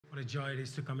What a joy it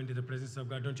is to come into the presence of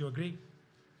God. Don't you agree?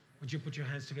 Would you put your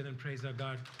hands together and praise our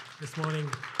God this morning?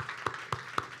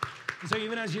 And so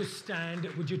even as you stand,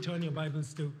 would you turn your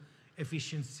Bibles to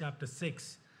Ephesians chapter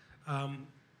 6?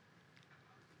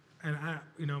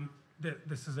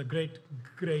 This is a great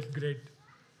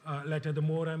letter. The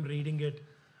more I'm reading it,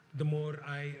 the more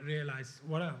I realize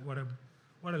what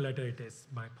a letter it is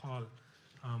by Paul,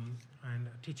 and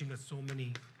teaching us so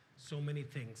many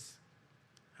things.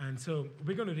 And so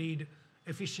we're going to read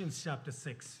Ephesians chapter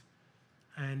 6.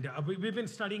 And we've been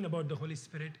studying about the Holy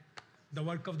Spirit, the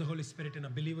work of the Holy Spirit in a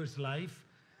believer's life.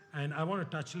 And I want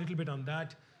to touch a little bit on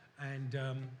that. And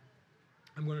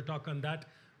I'm going to talk on that.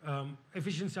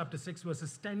 Ephesians chapter 6,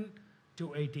 verses 10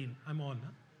 to 18. I'm on,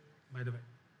 by the way.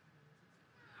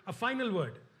 A final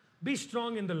word. Be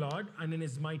strong in the Lord and in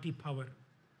his mighty power.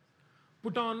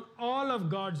 Put on all of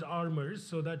God's armor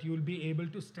so that you will be able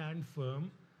to stand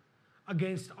firm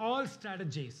against all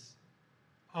strategies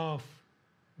of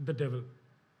the devil.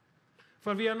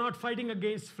 For we are not fighting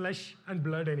against flesh and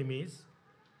blood enemies,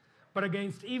 but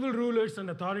against evil rulers and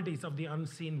authorities of the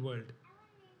unseen world,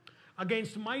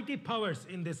 against mighty powers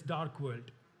in this dark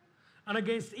world, and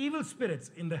against evil spirits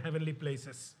in the heavenly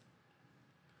places.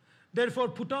 Therefore,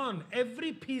 put on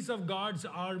every piece of God's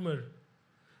armor,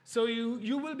 so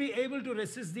you will be able to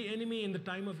resist the enemy in the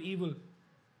time of evil.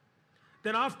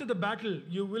 Then after the battle,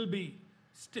 you will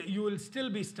still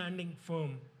be standing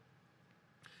firm.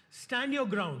 Stand your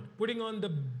ground, putting on the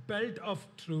belt of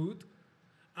truth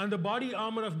and the body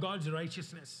armor of God's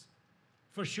righteousness.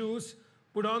 For shoes,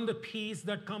 put on the peace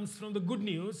that comes from the good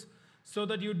news, so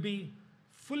that you'd be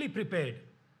fully prepared.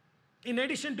 In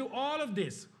addition to all of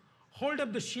this, hold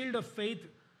up the shield of faith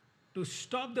to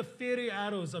stop the fiery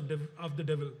arrows of the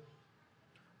devil.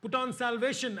 Put on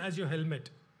salvation as your helmet,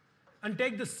 and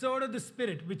take the sword of the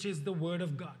Spirit, which is the word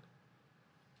of God.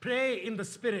 Pray in the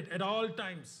Spirit at all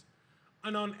times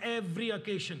and on every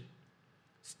occasion.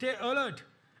 Stay alert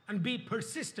and be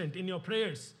persistent in your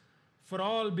prayers for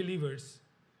all believers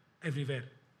everywhere.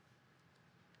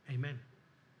 Amen.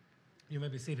 You may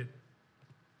be seated.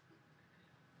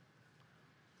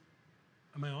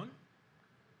 Am I on?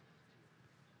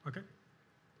 Okay.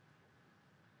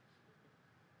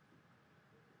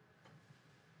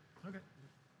 Okay.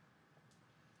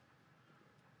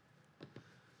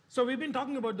 So we've been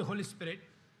talking about the Holy Spirit.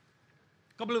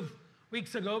 A couple of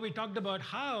weeks ago, we talked about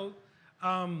how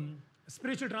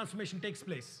spiritual transformation takes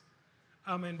place.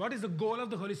 And what is the goal of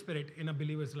the Holy Spirit in a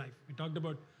believer's life? We talked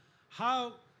about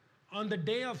how on the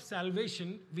day of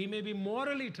salvation, we may be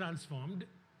morally transformed,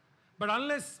 but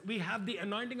unless we have the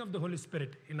anointing of the Holy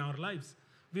Spirit in our lives,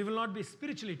 we will not be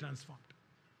spiritually transformed.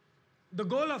 The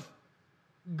goal of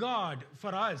God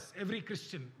for us, every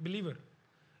Christian believer,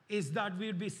 is that we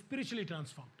would be spiritually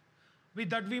transformed.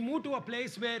 That we move to a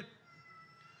place where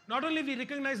not only we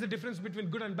recognize the difference between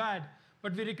good and bad,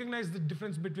 but we recognize the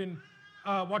difference between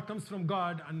what comes from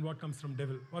God and what comes from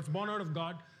devil. What's born out of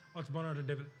God, what's born out of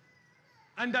devil.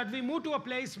 And that we move to a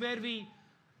place where we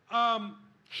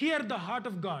hear the heart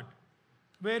of God,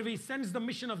 where we sense the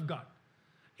mission of God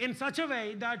in such a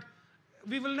way that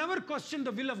we will never question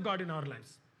the will of God in our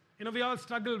lives. You know, we all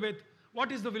struggle with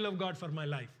what is the will of God for my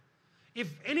life.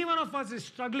 If any one of us is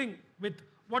struggling with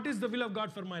what is the will of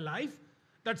God for my life,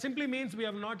 that simply means we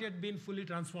have not yet been fully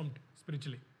transformed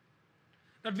spiritually.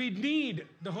 That we need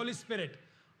the Holy Spirit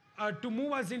to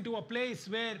move us into a place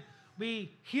where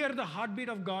we hear the heartbeat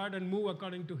of God and move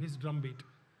according to his drumbeat.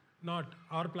 Not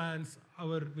our plans,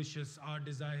 our wishes, our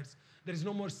desires. There is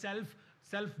no more self.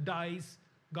 Self dies.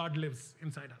 God lives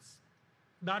inside us.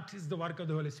 That is the work of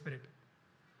the Holy Spirit.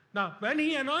 Now, when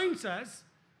he anoints us,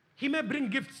 he may bring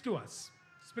gifts to us,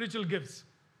 spiritual gifts.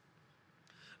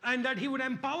 And that he would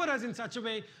empower us in such a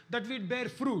way that we'd bear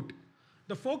fruit.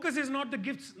 The focus is not the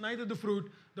gifts, neither the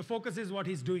fruit. The focus is what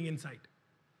he's doing inside.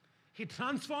 He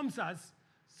transforms us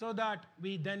so that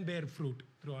we then bear fruit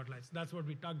through our lives. That's what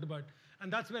we talked about.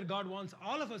 And that's where God wants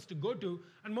all of us to go to,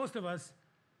 and most of us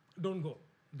don't go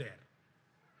there.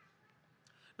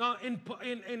 Now, in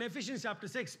Ephesians chapter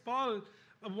 6, Paul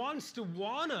wants to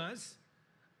warn us,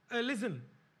 listen,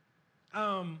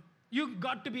 you've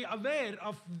got to be aware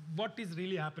of what is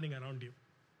really happening around you.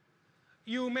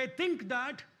 You may think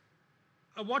that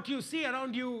what you see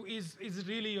around you is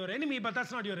really your enemy, but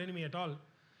that's not your enemy at all.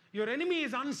 Your enemy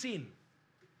is unseen.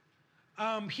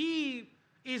 He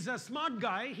is a smart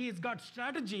guy. He's got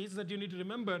strategies that you need to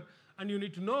remember and you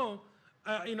need to know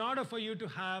in order for you to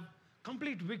have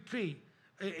complete victory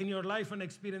in your life and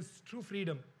experience true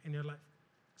freedom in your life.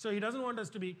 So he doesn't want us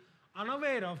to be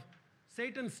unaware of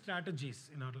Satan's strategies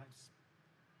in our lives.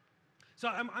 So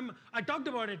I talked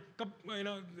about it,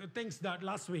 things that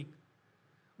last week.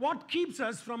 What keeps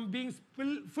us from being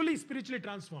fully spiritually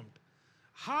transformed?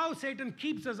 How Satan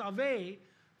keeps us away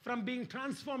from being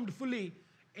transformed fully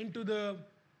into the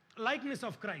likeness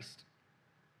of Christ.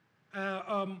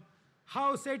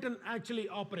 How Satan actually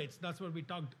operates. That's what we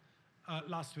talked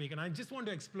last week. And I just want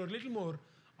to explore a little more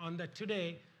on that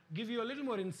today, give you a little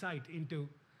more insight into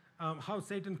how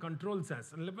Satan controls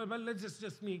us. And let's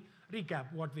just me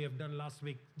recap what we have done last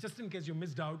week. Just in case you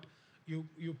missed out,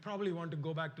 you probably want to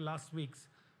go back to last week's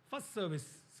first service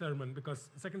sermon, because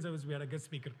second service we had a guest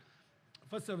speaker.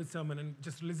 First service sermon, and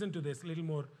just listen to this a little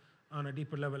more on a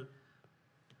deeper level.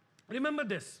 Remember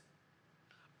this.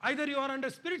 Either you are under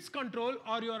Spirit's control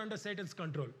or you are under Satan's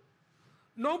control.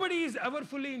 Nobody is ever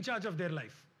fully in charge of their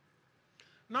life.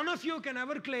 None of you can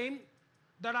ever claim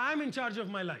that I am in charge of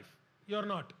my life. You're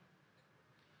not.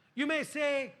 You may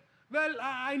say, well,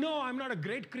 I know I'm not a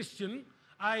great Christian.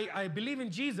 I believe in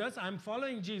Jesus. I'm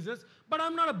following Jesus. But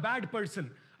I'm not a bad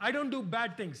person. I don't do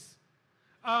bad things.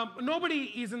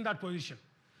 Nobody is in that position.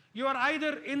 You are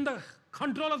either in the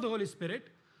control of the Holy Spirit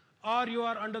or you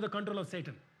are under the control of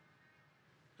Satan.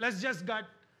 Let's just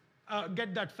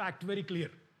get that fact very clear.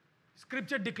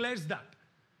 Scripture declares that,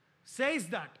 says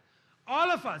that all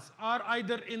of us are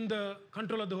either in the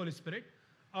control of the Holy Spirit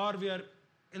or we are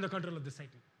in the control of the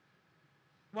Satan.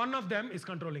 One of them is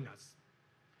controlling us.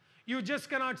 You just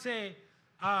cannot say,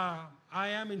 I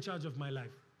am in charge of my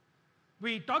life.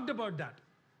 We talked about that.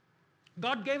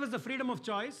 God gave us the freedom of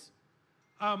choice.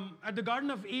 At the Garden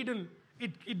of Eden,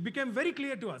 it became very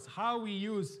clear to us how we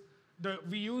use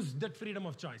that freedom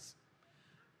of choice.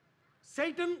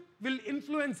 Satan will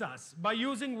influence us by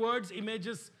using words,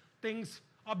 images, things,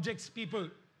 objects, people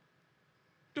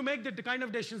to make the kind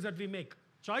of decisions that we make.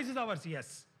 Choice is ours,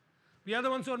 yes. We are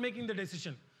the ones who are making the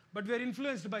decision, but we are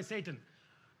influenced by Satan.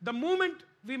 The moment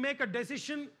we make a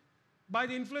decision by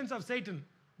the influence of Satan,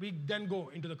 we then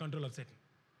go into the control of Satan.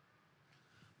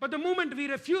 But the moment we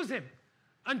refuse him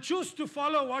and choose to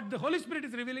follow what the Holy Spirit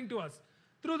is revealing to us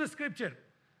through the Scripture,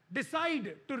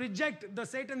 decide to reject the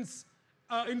Satan's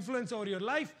influence over your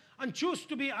life and choose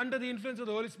to be under the influence of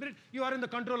the Holy Spirit, you are in the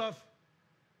control of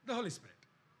the Holy Spirit.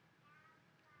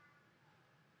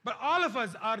 But all of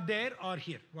us are there or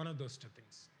here, one of those two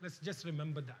things. Let's just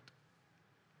remember that.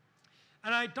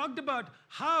 And I talked about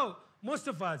how most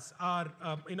of us are,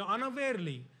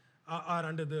 unawarely are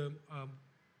under the,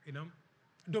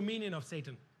 dominion of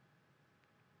Satan.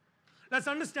 Let's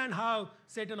understand how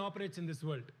Satan operates in this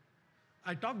world.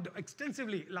 I talked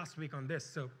extensively last week on this,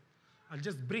 so I'll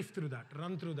just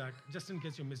run through that, just in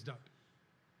case you missed out.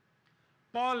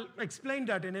 Paul explained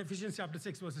that in Ephesians chapter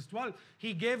 6, verses 12.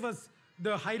 He gave us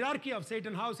the hierarchy of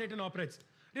Satan, how Satan operates.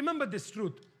 Remember this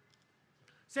truth.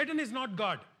 Satan is not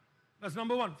God. That's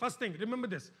number one. First thing, remember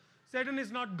this. Satan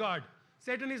is not God.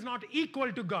 Satan is not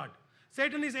equal to God.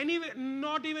 Satan is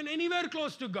not even anywhere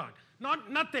close to God.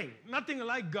 Nothing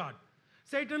like God.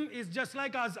 Satan is just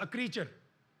like us, a creature.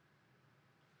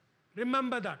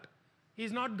 Remember that.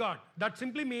 He's not God. That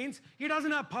simply means he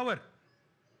doesn't have power.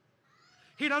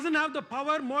 He doesn't have the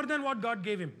power more than what God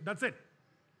gave him. That's it.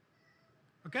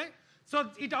 Okay? So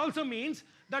it also means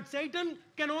that Satan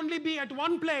can only be at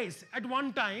one place at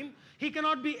one time. He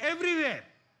cannot be everywhere.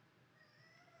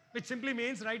 Which simply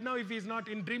means right now if he's not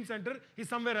in Dream Center, he's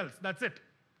somewhere else. That's it.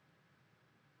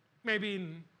 Maybe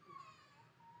in,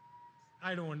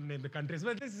 I don't want to name the countries,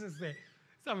 but let's just say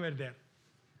somewhere there.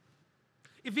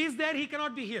 If he's there, he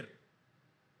cannot be here.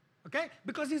 Okay?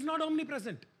 Because he's not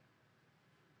omnipresent.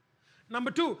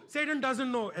 Number two, Satan doesn't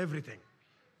know everything.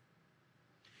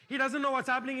 He doesn't know what's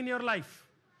happening in your life.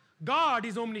 God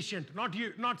is omniscient, not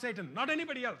you, not Satan, not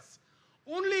anybody else.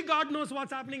 Only God knows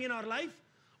what's happening in our life.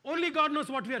 Only God knows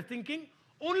what we are thinking.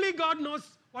 Only God knows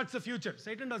what's the future.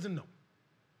 Satan doesn't know.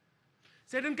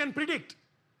 Satan can predict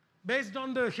based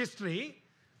on the history,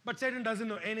 but Satan doesn't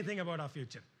know anything about our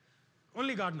future.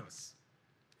 Only God knows.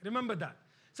 Remember that.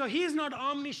 So he is not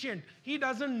omniscient. He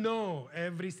doesn't know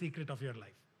every secret of your life.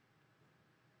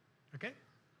 Okay?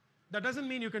 That doesn't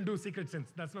mean you can do secret sins.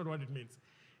 That's not what it means.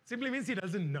 It simply means he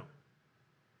doesn't know.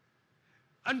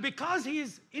 And because he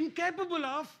is incapable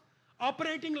of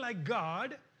operating like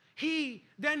God, he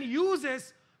then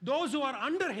uses those who are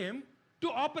under him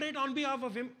to operate on behalf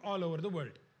of him all over the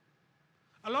world.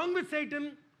 Along with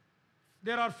Satan,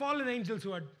 there are fallen angels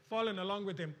who had fallen along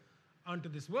with him onto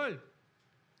this world,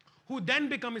 who then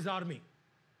become his army.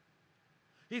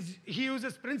 He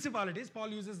uses principalities. Paul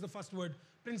uses the first word,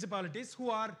 principalities, who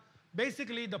are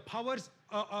basically the powers,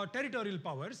 territorial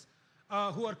powers,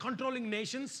 who are controlling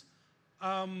nations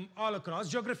all across,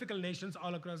 geographical nations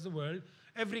all across the world,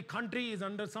 Every country is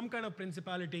under some kind of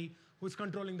principality who's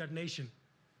controlling that nation.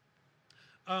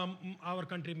 Our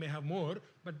country may have more,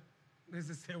 but this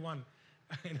is say one.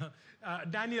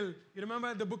 Daniel, you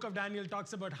remember the book of Daniel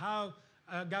talks about how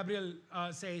Gabriel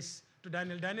says to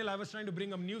Daniel, Daniel, I was trying to bring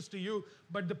news to you,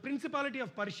 but the principality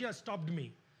of Persia stopped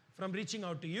me from reaching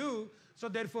out to you. So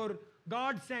therefore,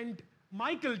 God sent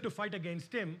Michael to fight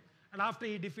against him. And after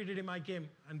he defeated him, I came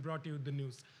and brought you the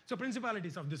news. So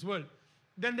principalities of this world.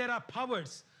 Then there are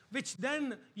powers, which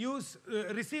then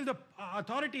receive the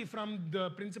authority from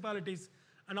the principalities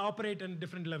and operate in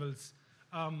different levels.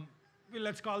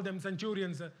 Let's call them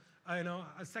centurions, a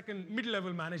second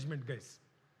mid-level management guys.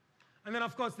 And then,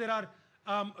 of course, there are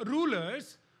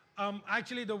rulers.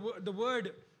 Actually, the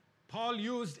word Paul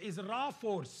used is raw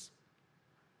force,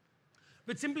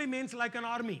 which simply means like an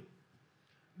army.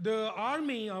 The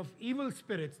army of evil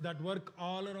spirits that work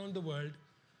all around the world,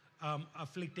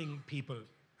 afflicting people,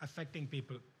 affecting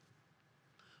people,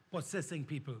 possessing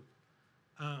people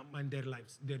and their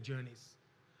lives, their journeys.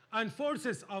 And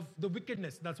forces of the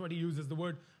wickedness, that's what he uses, the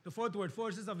word. The fourth word,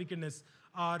 forces of wickedness,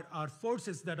 are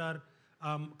forces that are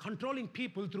controlling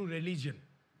people through religion,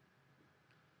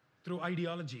 through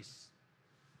ideologies.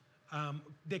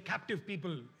 They captive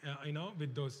people,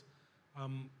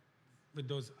 with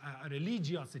those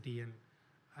religiosity and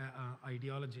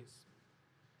ideologies.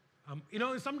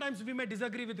 Sometimes we may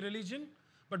disagree with religion,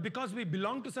 but because we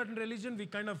belong to certain religion, we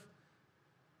kind of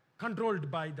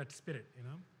controlled by that spirit,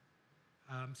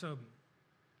 So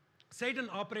Satan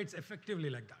operates effectively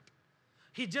like that.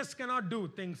 He just cannot do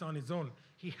things on his own.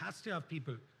 He has to have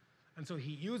people. And so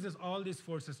he uses all these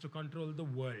forces to control the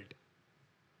world.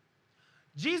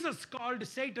 Jesus called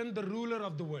Satan the ruler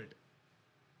of the world.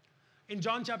 In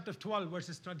John chapter 12,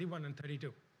 verses 31 and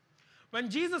 32. When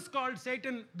Jesus called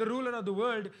Satan the ruler of the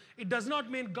world, it does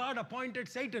not mean God appointed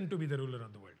Satan to be the ruler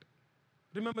of the world.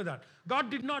 Remember that. God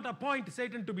did not appoint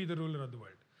Satan to be the ruler of the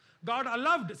world. God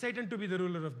allowed Satan to be the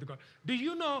ruler of the world. Do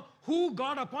you know who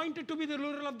God appointed to be the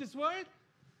ruler of this world?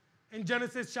 In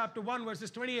Genesis chapter 1,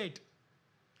 verses 28.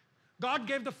 God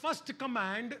gave the first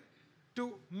command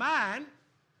to man,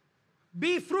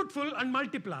 be fruitful and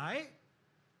multiply,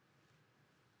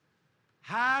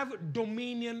 have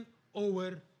dominion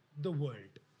over the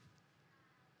world.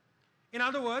 In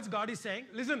other words, God is saying,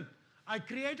 listen, I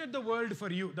created the world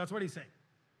for you. That's what he's saying.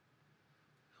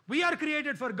 We are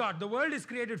created for God. The world is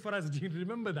created for us. Do you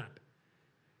remember that?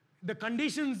 The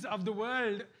conditions of the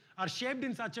world are shaped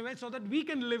in such a way so that we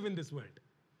can live in this world.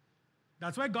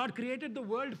 That's why God created the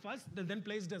world first, and then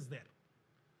placed us there.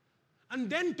 And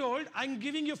then told, I'm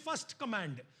giving you first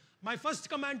command. My first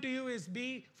command to you is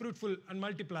be fruitful and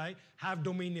multiply, have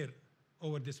dominion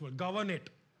over this world, govern it.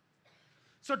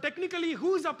 So technically,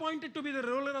 who's appointed to be the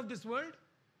ruler of this world?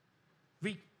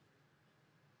 We.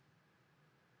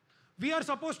 We are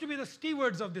supposed to be the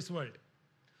stewards of this world.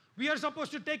 We are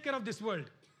supposed to take care of this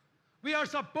world. We are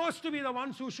supposed to be the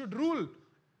ones who should rule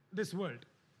this world.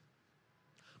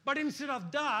 But instead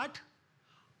of that,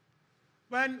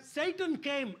 when Satan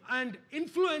came and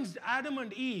influenced Adam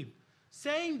and Eve,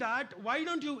 saying that, why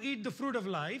don't you eat the fruit of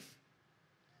life?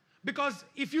 Because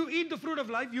if you eat the fruit of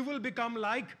life, you will become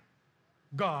like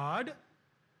God.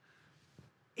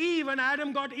 Eve and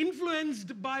Adam got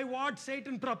influenced by what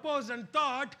Satan proposed and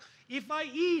thought, if I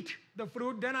eat the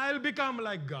fruit, then I'll become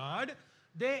like God.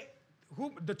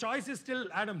 The choice is still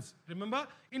Adam's. Remember?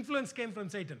 Influence came from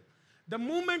Satan. The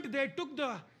moment they took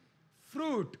the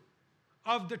fruit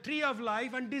of the tree of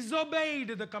life and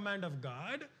disobeyed the command of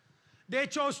God, they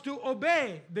chose to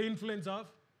obey the influence of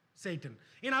Satan.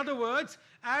 In other words,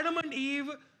 Adam and Eve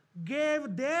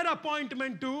gave their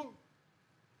appointment to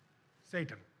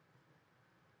Satan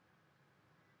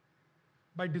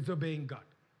by disobeying God.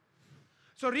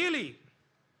 So really,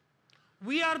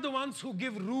 we are the ones who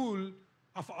give rule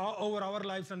over our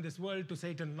lives and this world to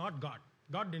Satan, not God.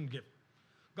 God didn't give.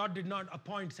 God did not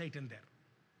appoint Satan there.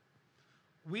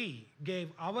 We gave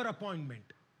our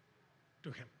appointment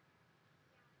to him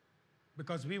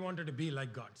because we wanted to be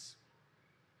like gods.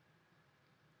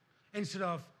 Instead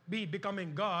of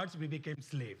becoming gods, we became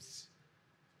slaves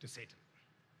to Satan.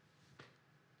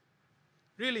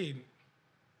 Really,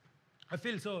 I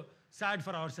feel so sad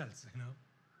for ourselves,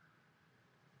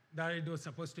 that it was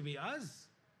supposed to be us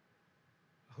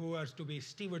who are to be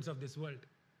stewards of this world.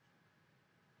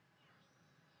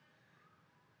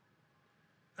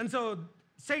 And so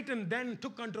Satan then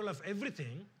took control of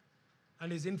everything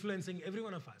and is influencing every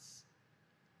one of us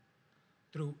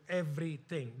through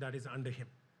everything that is under him.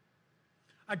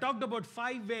 I talked about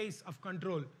 5 ways of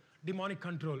control, demonic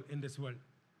control in this world.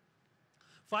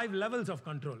 5 levels of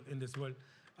control in this world.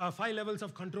 5 levels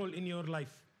of control in your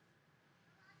life.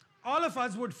 all of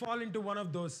us would fall into one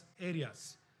of those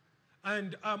areas.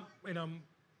 And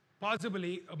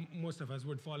possibly most of us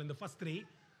would fall in the first three.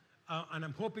 And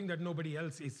I'm hoping that nobody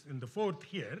else is in the fourth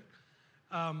here.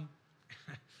 Um,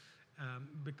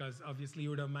 because obviously you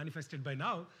would have manifested by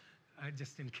now,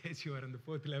 just in case you are on the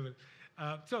fourth level.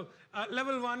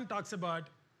 Level 1 talks about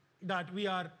that we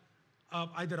are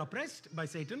either oppressed by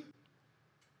Satan,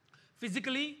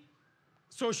 physically,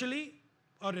 socially,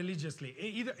 or religiously,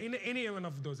 either in any one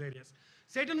of those areas.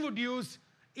 Satan would use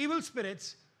evil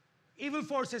spirits, evil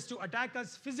forces to attack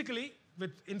us physically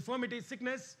with infirmity,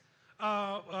 sickness,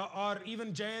 or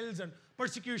even jails and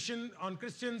persecution on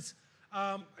Christians.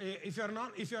 If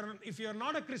you're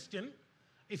not a Christian,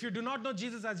 if you do not know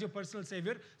Jesus as your personal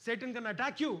savior, Satan can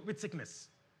attack you with sickness.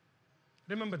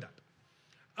 Remember that.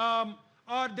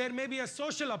 Or there may be a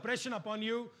social oppression upon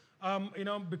you,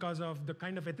 because of the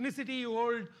kind of ethnicity you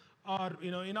hold, or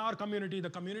in our community, the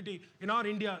community in our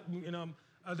India,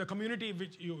 the community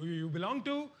which you belong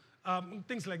to,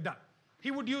 things like that.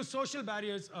 He would use social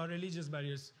barriers or religious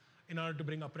barriers in order to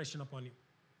bring oppression upon you.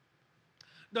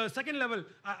 The second level,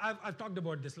 I've talked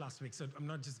about this last week, so I'm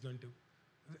not just going to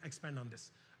expand on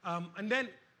this. And then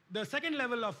the second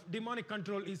level of demonic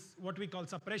control is what we call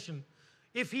suppression.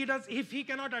 If he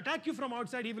cannot attack you from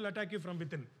outside, he will attack you from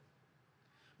within.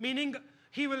 Meaning,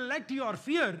 he will let your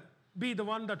fear be the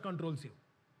one that controls you.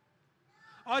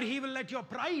 Or he will let your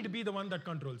pride be the one that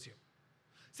controls you.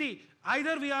 See,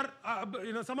 either we are,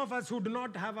 some of us who do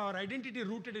not have our identity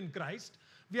rooted in Christ,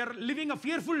 we are living a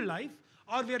fearful life,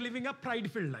 or we are living a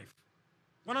pride-filled life.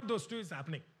 One of those two is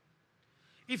happening.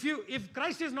 If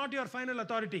Christ is not your final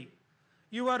authority,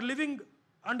 you are living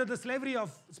under the slavery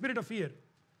of spirit of fear,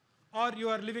 or you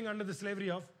are living under the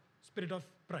slavery of spirit of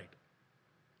pride.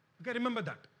 Okay, remember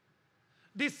that.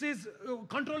 This is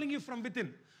controlling you from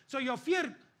within. So your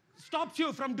fear stops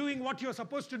you from doing what you're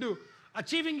supposed to do,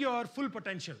 achieving your full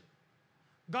potential.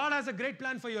 God has a great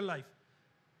plan for your life.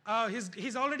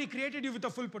 He's already created you with a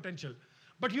full potential.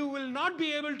 But you will not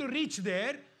be able to reach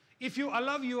there if you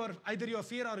allow either your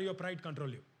fear or your pride control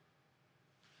you.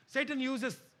 Satan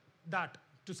uses that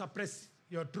to suppress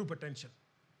your true potential.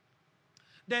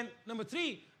 Then, number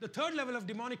 3, the third level of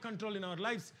demonic control in our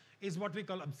lives is what we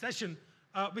call obsession,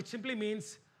 which simply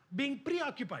means being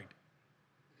preoccupied.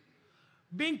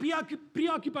 Being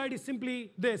preoccupied is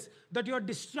simply this, that you are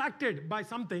distracted by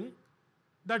something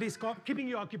that is keeping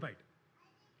you occupied.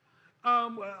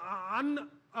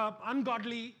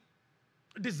 Ungodly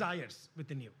desires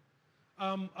within you,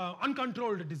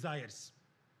 uncontrolled desires.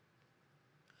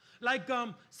 Like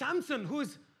Samson, who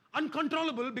is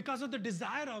uncontrollable because of the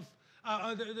desire of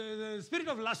the spirit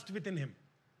of lust within him.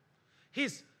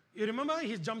 You remember,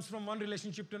 he jumps from one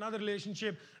relationship to another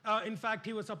relationship. In fact,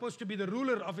 he was supposed to be the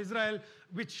ruler of Israel,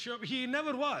 which he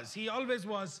never was. He always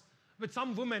was with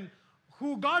some woman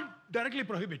who God directly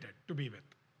prohibited to be with.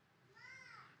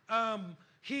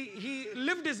 He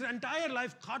lived his entire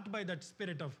life caught by that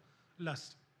spirit of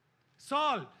lust.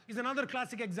 Saul is another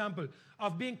classic example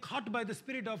of being caught by the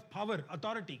spirit of power,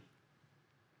 authority.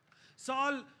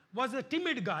 Saul was a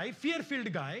timid guy,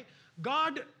 fear-filled guy.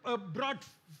 God brought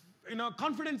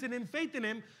confidence in him, faith in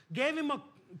him, gave him a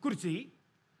kursi,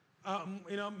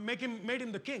 made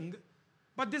him the king.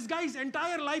 But this guy's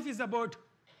entire life is about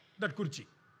that kursi,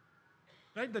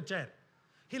 right? The chair.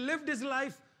 He lived his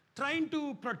life trying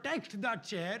to protect that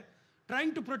chair,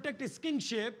 trying to protect his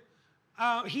kingship.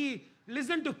 He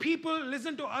listened to people,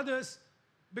 listened to others,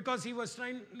 because he was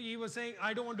saying,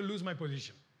 I don't want to lose my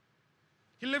position.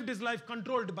 He lived his life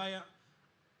controlled by an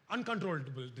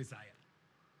uncontrollable desire.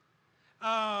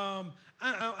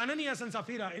 Ananias and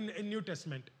Sapphira in New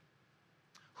Testament,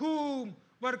 who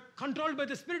were controlled by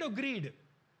the spirit of greed.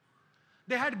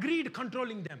 They had greed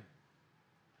controlling them.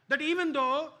 That even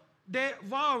though they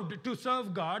vowed to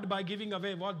serve God by giving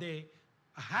away what they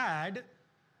had,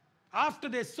 after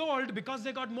they sold, because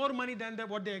they got more money than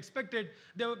what they expected,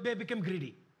 they became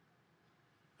greedy.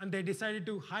 And they decided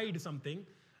to hide something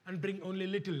and bring only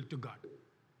little to God.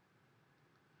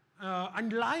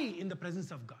 And lie in the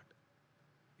presence of God.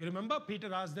 You remember,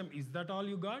 Peter asked them, is that all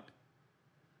you got?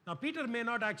 Now, Peter may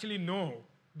not actually know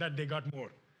that they got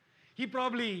more. He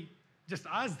probably just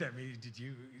asked them,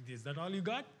 is that all you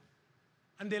got?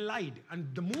 And they lied. And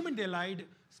the moment they lied,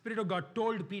 Spirit of God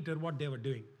told Peter what they were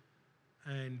doing.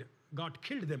 And God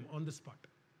killed them on the spot.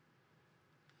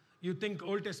 You think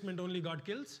Old Testament only God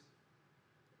kills?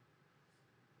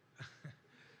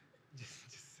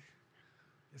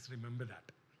 just remember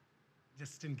that.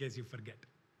 Just in case you forget.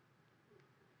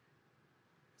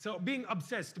 So being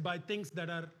obsessed by things that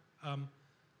are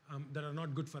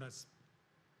not good for us.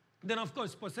 Then, of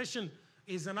course, possession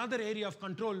is another area of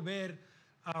control where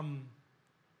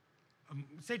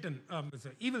Satan,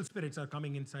 evil spirits are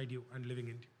coming inside you and living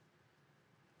in you.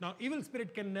 Now, evil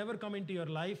spirit can never come into your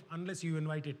life unless you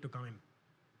invite it to come in.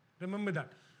 Remember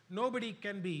that. Nobody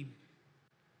can be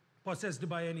possessed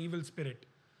by an evil spirit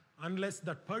unless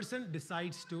that person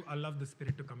decides to allow the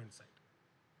spirit to come inside.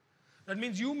 That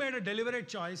means you made a deliberate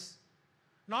choice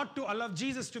not to allow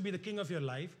Jesus to be the king of your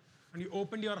life, and you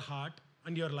opened your heart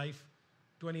and your life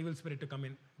to an evil spirit to come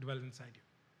in, dwell inside you.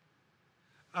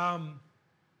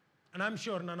 And I'm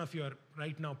sure none of you are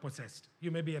right now possessed.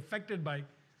 You may be affected by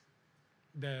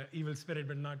the evil spirit,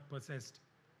 but not possessed,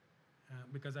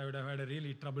 because I would have had a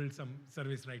really troublesome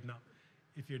service right now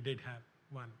if you did have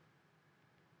one.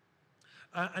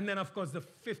 And then, of course, the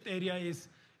fifth area is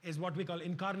what we call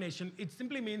incarnation. It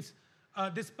simply means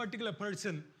this particular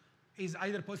person is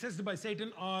either possessed by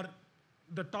Satan or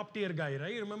the top tier guy,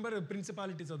 right? Remember the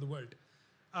principalities of the world,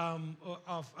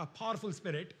 of a powerful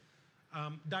spirit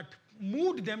that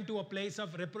moved them to a place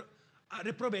of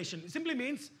reprobation. It simply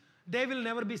means they will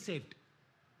never be saved.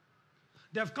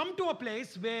 They have come to a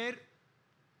place where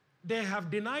they have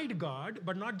denied God,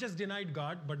 but not just denied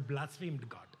God, but blasphemed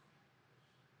God.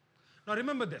 Now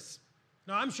remember this.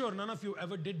 Now I'm sure none of you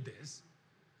ever did this,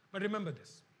 but remember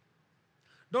this.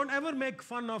 Don't ever make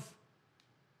fun of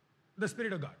the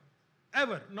Spirit of God.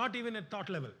 Ever. Not even at thought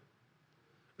level.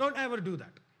 Don't ever do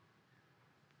that.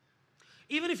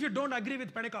 Even if you don't agree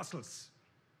with Pentecostals,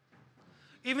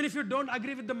 even if you don't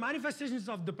agree with the manifestations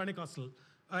of the Pentecostal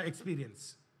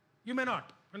experience, you may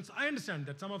not. And so I understand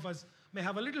that some of us may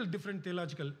have a little different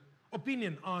theological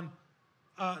opinion on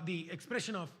the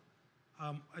expression of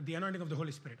the anointing of the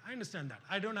Holy Spirit. I understand that.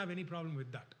 I don't have any problem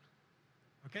with that.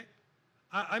 Okay?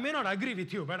 I may not agree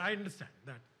with you, but I understand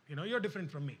that. You're different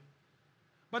from me.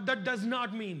 But that does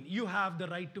not mean you have the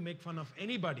right to make fun of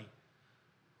anybody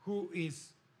who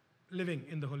is living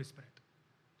in the Holy Spirit.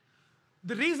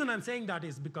 The reason I'm saying that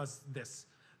is because this.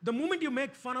 The moment you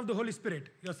make fun of the Holy Spirit,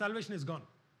 your salvation is gone.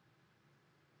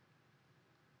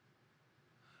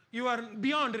 You are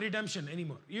beyond redemption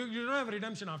anymore. You don't have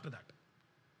redemption after that.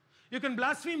 You can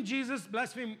blaspheme Jesus,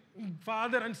 blaspheme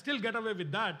Father, and still get away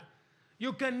with that.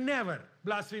 You can never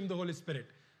blaspheme the Holy Spirit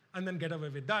and then get away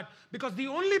with that, because the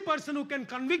only person who can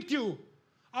convict you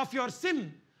of your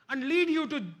sin and lead you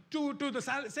to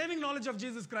the saving knowledge of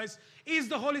Jesus Christ is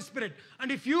the Holy Spirit.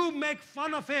 And if you make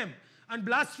fun of him and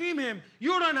blaspheme him,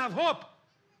 you don't have hope.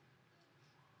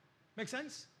 Make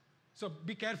sense? So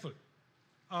be careful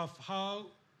of how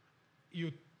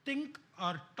you think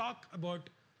or talk about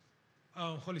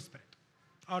Holy Spirit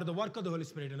or the work of the Holy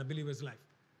Spirit in a believer's life.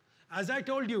 As I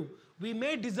told you, we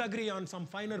may disagree on some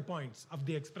finer points of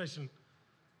the expression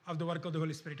of the work of the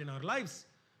Holy Spirit in our lives.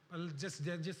 Well, just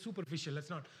superficial. Let's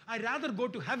not. I'd rather go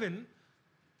to heaven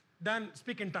than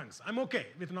speak in tongues. I'm okay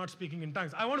with not speaking in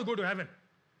tongues. I want to go to heaven.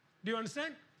 Do you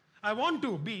understand? I want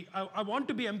to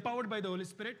be empowered by the Holy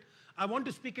Spirit. I want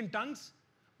to speak in tongues,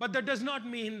 but that does not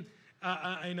mean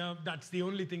that's the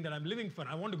only thing that I'm living for.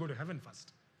 I want to go to heaven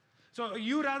first. So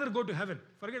you rather go to heaven.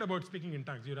 Forget about speaking in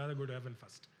tongues. You rather go to heaven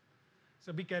first.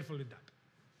 So be careful with that.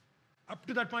 Up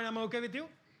to that point, I'm okay with you?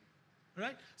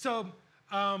 Right? So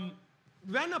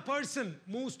when a person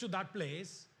moves to that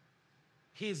place,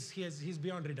 he's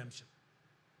beyond redemption.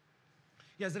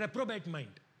 He has a reprobate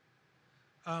mind.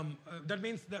 That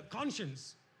means the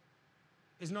conscience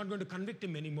is not going to convict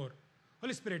him anymore.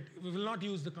 Holy Spirit will not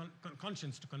use the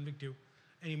conscience to convict you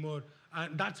anymore.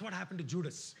 And that's what happened to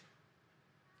Judas.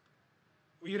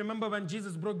 You remember when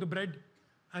Jesus broke the bread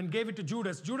and gave it to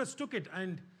Judas. Judas took it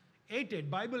and ate it.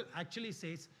 Bible actually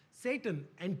says Satan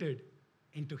entered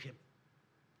into him.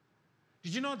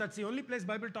 Did you know that's the only place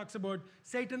Bible talks about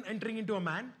Satan entering into a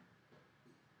man?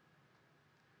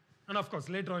 And of course,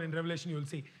 later on in Revelation, you will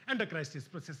see Antichrist is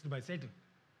possessed by Satan.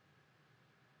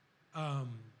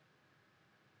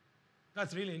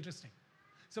 That's really interesting.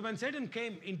 So when Satan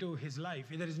came into his life,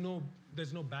 there's no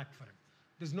back for him.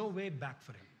 There's no way back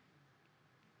for him.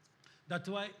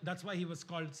 That's why he was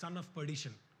called son of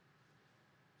perdition,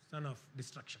 son of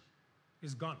destruction.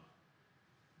 He's gone.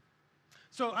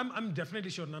 So I'm definitely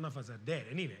sure none of us are there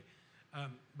anyway.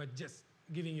 But just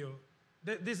giving you,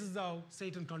 this is how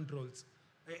Satan controls.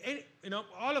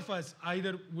 All of us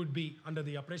either would be under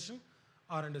the oppression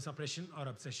or under suppression or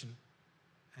obsession.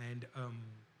 And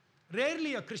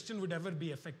rarely a Christian would ever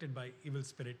be affected by evil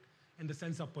spirit in the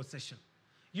sense of possession.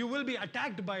 You will be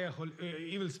attacked by a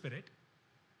evil spirit,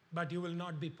 but you will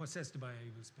not be possessed by an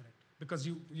evil spirit because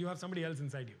you have somebody else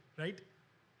inside you, right?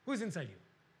 Who is inside you?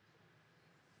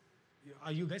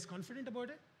 Are you guys confident about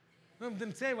it? Well,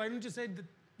 then why don't you say it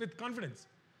with confidence?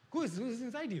 Who is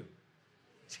inside you?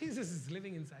 Jesus is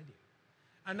living inside you.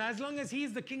 And as long as he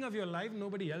is the king of your life,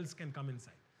 nobody else can come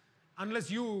inside.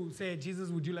 Unless you say, Jesus,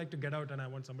 would you like to get out and I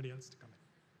want somebody else to come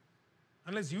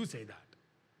in? Unless you say that.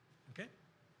 Okay?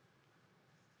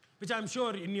 Which I'm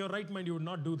sure in your right mind you would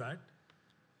not do that.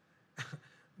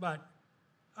 But,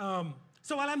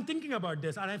 so while I'm thinking about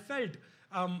this, and I felt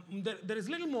there is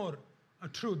little more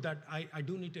truth that I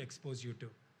do need to expose you to.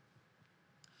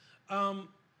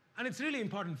 And it's really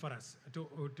important for us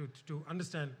to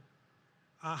understand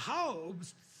how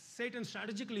Satan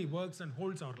strategically works and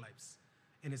holds our lives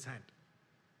in his hand.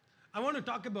 I want to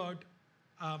talk about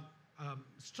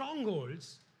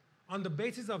strongholds on the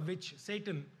basis of which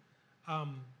Satan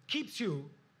keeps you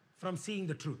from seeing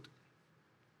the truth.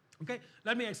 Okay,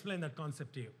 let me explain that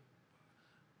concept to you.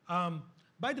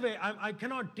 By the way, I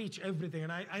cannot teach everything,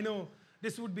 and I know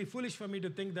this would be foolish for me to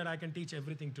think that I can teach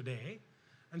everything today.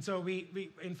 And so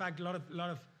we in fact, a lot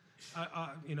of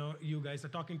you guys are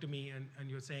talking to me and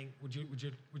you're saying, would you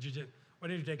just, why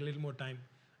don't you take a little more time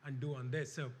and do on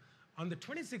this? So on the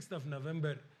 26th of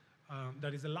November,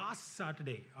 that is the last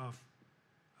Saturday of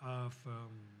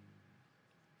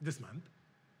this month,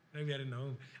 we are in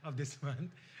November of this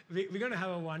month, we're going to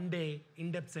have a one-day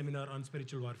in-depth seminar on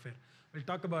spiritual warfare. We'll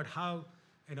talk about how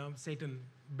Satan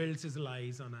builds his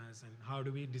lies on us and how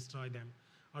do we destroy them,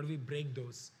 how do we break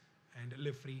those and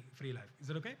live free life. Is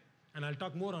that okay? And I'll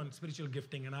talk more on spiritual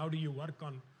gifting and how do you work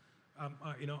on,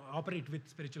 operate with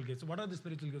spiritual gifts. What are the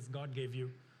spiritual gifts God gave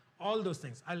you? All those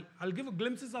things. I'll give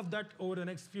glimpses of that over the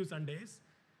next few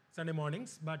Sunday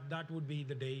mornings, but that would be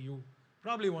the day you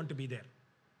probably want to be there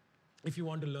if you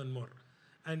want to learn more.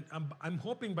 And I'm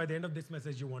hoping by the end of this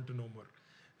message you want to know more.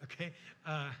 Okay?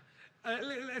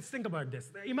 Let's think about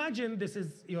this. Imagine this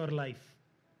is your life.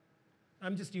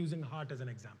 I'm just using heart as an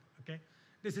example. Okay?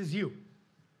 This is you.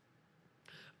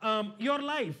 Your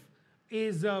life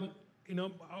is,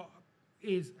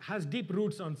 has deep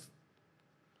roots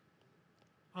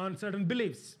on certain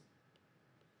beliefs.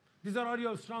 These are all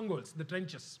your strongholds, the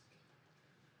trenches.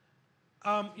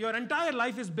 Your entire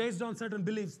life is based on certain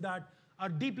beliefs that are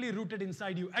deeply rooted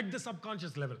inside you at the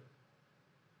subconscious level.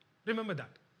 Remember that.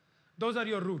 Those are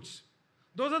your roots.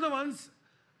 Those are the ones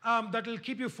that will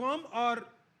keep you firm or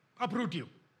uproot you.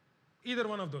 Either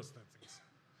one of those things.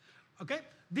 Okay?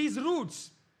 These roots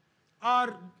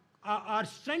are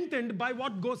strengthened by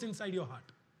what goes inside your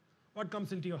heart, what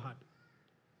comes into your heart.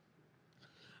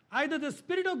 Either the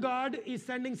Spirit of God is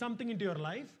sending something into your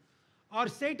life, or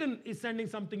Satan is sending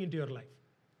something into your life.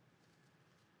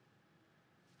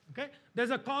 Okay? There's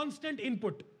a constant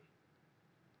input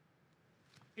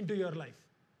into your life.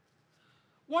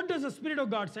 What does the Spirit of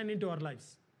God send into our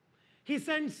lives? He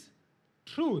sends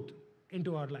truth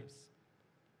into our lives.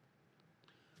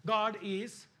 God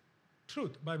is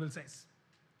truth, Bible says.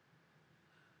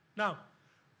 Now,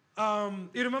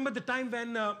 you remember the time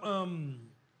when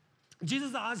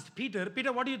Jesus asked Peter,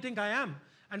 Peter, what do you think I am?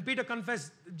 And Peter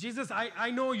confessed, Jesus,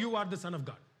 I know you are the Son of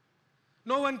God.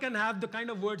 No one can have the kind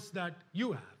of words that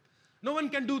you have. No one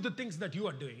can do the things that you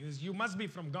are doing. You must be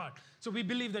from God. So we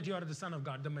believe that you are the Son of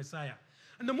God, the Messiah.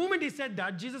 And the moment he said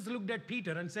that, Jesus looked at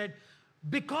Peter and said,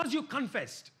 because you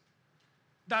confessed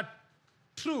that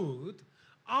truth,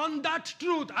 on that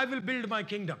truth I will build my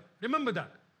kingdom. Remember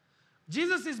that.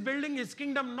 Jesus is building his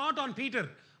kingdom not on Peter,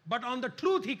 but on the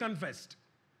truth he confessed.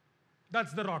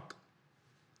 That's the rock.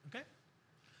 Okay?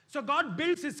 So God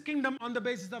builds his kingdom on the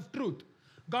basis of truth.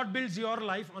 God builds your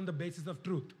life on the basis of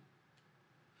truth.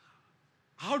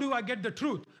 How do I get the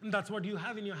truth? And that's what you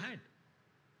have in your hand.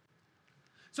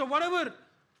 So whatever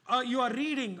you are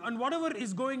reading and whatever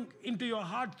is going into your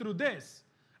heart through this,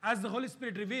 as the Holy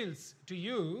Spirit reveals to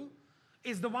you,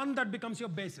 is the one that becomes your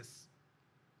basis.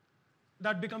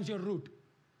 That becomes your root.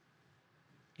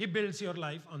 He builds your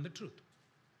life on the truth.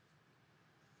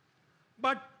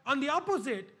 But on the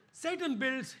opposite, Satan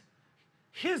builds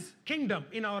his kingdom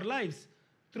in our lives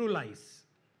through lies.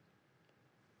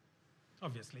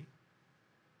 Obviously.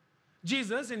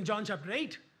 Jesus in John chapter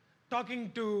 8,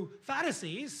 talking to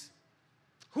Pharisees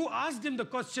who asked him the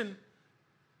question,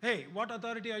 hey, what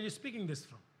authority are you speaking this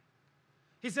from?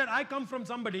 He said, I come from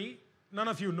somebody none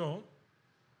of you know,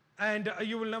 and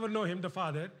you will never know him, the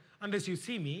Father, unless you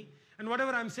see me. And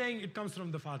whatever I'm saying, it comes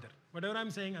from the Father. Whatever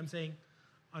I'm saying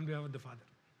on behalf of the Father.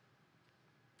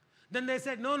 Then they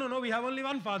said, no, we have only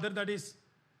one Father, that is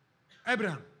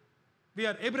Abraham. We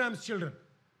are Abraham's children.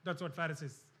 That's what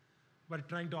Pharisees were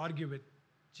trying to argue with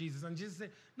Jesus. And Jesus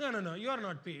said, no, you're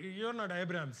not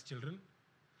Abraham's children.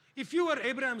 If you were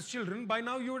Abraham's children, by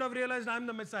now you would have realized I'm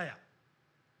the Messiah.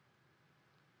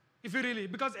 If you really,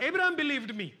 because Abraham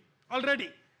believed me already.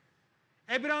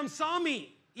 Abraham saw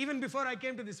me even before I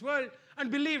came to this world, and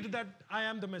believed that I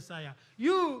am the Messiah.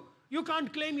 You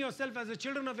can't claim yourself as a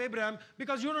children of Abraham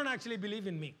because you don't actually believe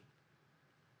in me.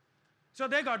 So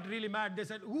they got really mad. They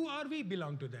said, who are we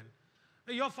belong to then?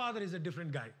 Your father is a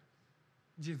different guy,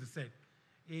 Jesus said.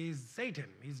 He's Satan,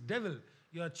 he's devil.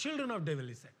 You are children of devil,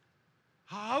 he said.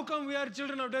 How come we are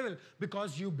children of devil?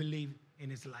 Because you believe in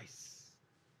his lies.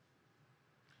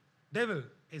 Devil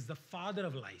is the father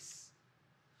of lies.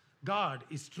 God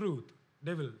is truth.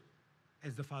 Devil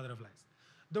is the father of lies.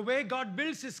 The way God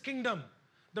builds his kingdom,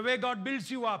 the way God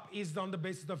builds you up is on the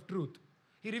basis of truth.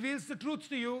 He reveals the truth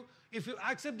to you. If you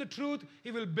accept the truth,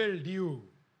 he will build you.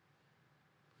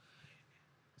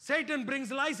 Satan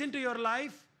brings lies into your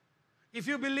life. If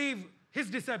you believe his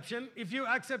deception, if you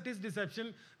accept his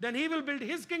deception, then he will build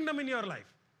his kingdom in your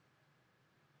life.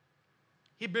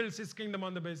 He builds his kingdom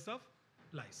on the basis of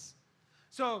lies.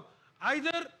 So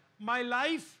either my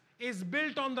life is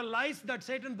built on the lies that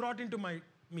Satan brought into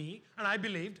me, and I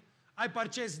believed, I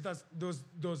purchased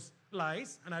those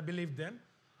lies, and I believed them,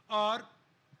 or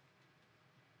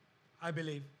I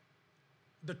believe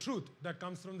the truth that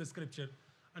comes from the scripture,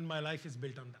 and my life is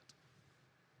built on that.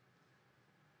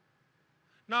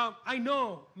 Now, I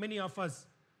know many of us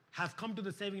have come to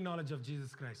the saving knowledge of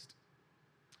Jesus Christ.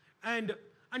 And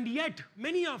yet,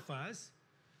 many of us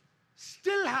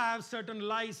still have certain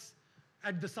lies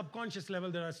at the subconscious level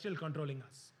that are still controlling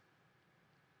us.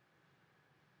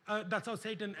 That's how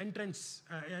Satan entrenches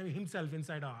himself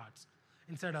inside our hearts,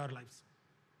 inside our lives,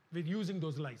 with using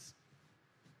those lies.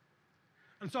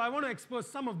 And so I want to expose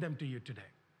some of them to you today.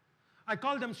 I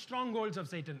call them strongholds of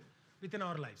Satan within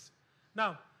our lives.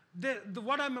 Now,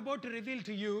 what I'm about to reveal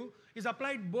to you is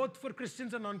applied both for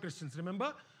Christians and non-Christians.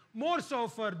 Remember, more so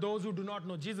for those who do not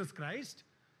know Jesus Christ,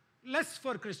 less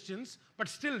for Christians, but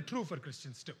still true for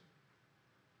Christians too.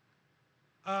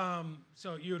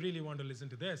 So you really want to listen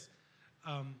to this.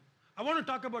 I want to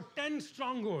talk about 10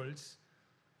 strongholds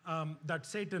that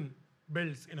Satan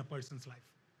builds in a person's life,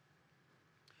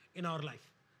 in our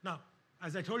life. Now,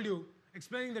 as I told you,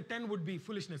 explaining the 10 would be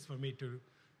foolishness for me to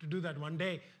do that one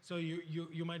day. So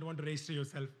you might want to register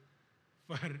yourself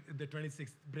for the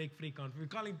 26th Break Free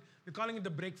Conference. We're calling it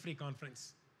the Break Free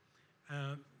Conference.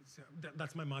 So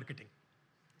that's my marketing.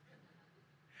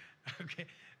 Okay.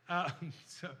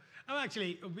 So I'm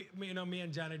actually, me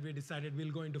and Janet, we decided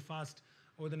we'll go into fast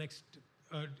over the next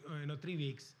 3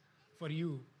 weeks for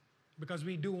you, because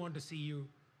we do want to see you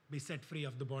be set free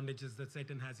of the bondages that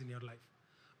Satan has in your life.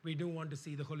 We do want to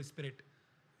see the Holy Spirit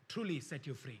truly set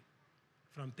you free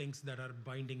from things that are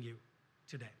binding you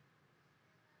today.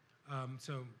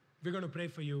 So we're going to pray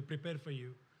for you, prepare for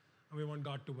you, and we want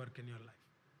God to work in your life.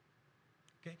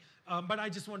 Okay? But I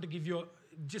just want to give you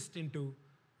just into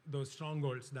those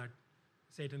strongholds that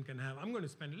Satan can have. I'm going to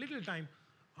spend a little time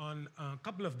on a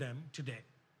couple of them today.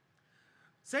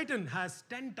 Satan has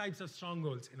 10 types of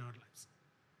strongholds in our lives.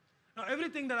 Now,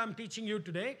 everything that I'm teaching you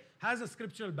today has a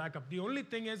scriptural backup. The only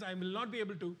thing is I will not be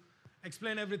able to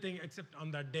explain everything except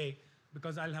on that day,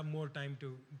 because I'll have more time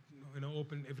to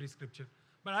open every scripture.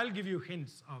 But I'll give you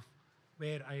hints of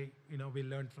where we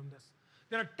learned from this.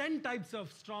 There are 10 types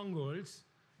of strongholds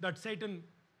that Satan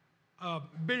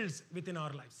builds within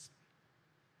our lives.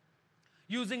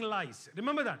 Using lies.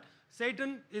 Remember that.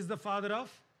 Satan is the father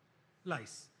of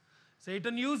lies.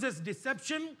 Satan uses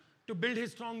deception to build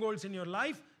his strongholds in your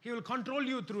life. He will control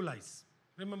you through lies.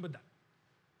 Remember that.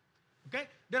 Okay?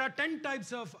 There are 10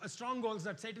 types of strongholds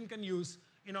that Satan can use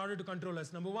in order to control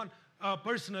us. Number 1,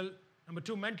 personal. Number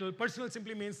 2, mental. Personal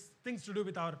simply means things to do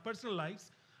with our personal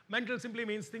lives. Mental simply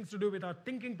means things to do with our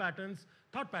thinking patterns,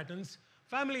 thought patterns.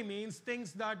 Family means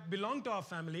things that belong to our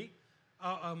family,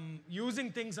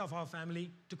 using things of our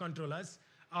family to control us,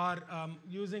 or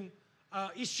using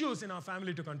issues in our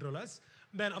family to control us.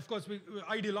 Then, of course,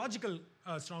 ideological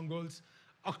strongholds,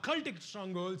 occultic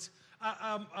strongholds.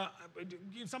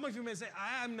 Some of you may say,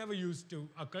 I am never used to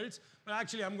occults, but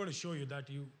actually I'm going to show you that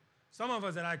some of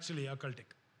us are actually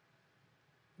occultic.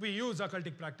 We use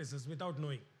occultic practices without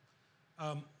knowing.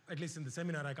 At least in the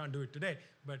seminar, I can't do it today,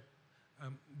 but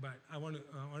I want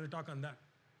to talk on that.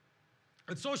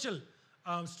 With social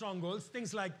strongholds,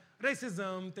 things like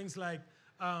racism, things like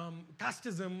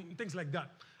casteism, things like that.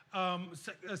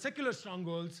 Secular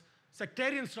strongholds,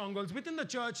 sectarian strongholds within the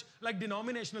church, like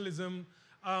denominationalism,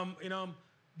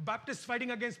 Baptists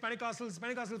fighting against Pentecostals,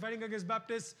 Pentecostals fighting against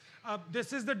Baptists.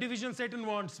 This is the division Satan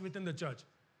wants within the church.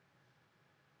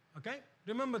 Okay?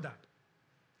 Remember that.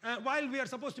 While we are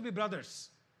supposed to be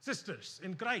brothers, sisters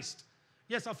in Christ,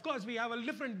 yes, of course, we have a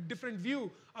different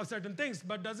view of certain things,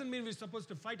 but doesn't mean we're supposed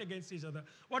to fight against each other.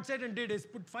 What Satan did is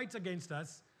put fights against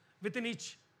us within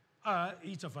each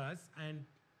of us, and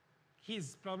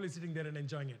he's probably sitting there and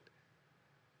enjoying it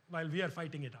while we are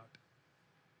fighting it out.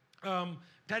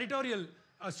 Territorial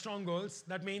strongholds,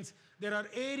 that means there are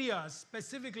areas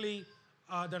specifically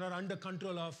that are under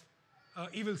control of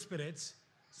evil spirits,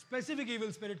 specific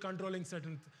evil spirit controlling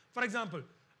certain. For example,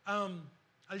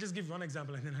 I'll just give one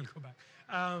example and then I'll go back.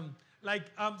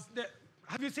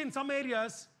 Have you seen some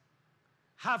areas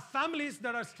have families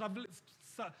that are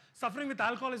suffering with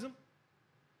alcoholism?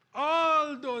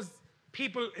 All those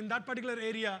people in that particular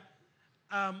area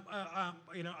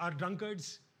are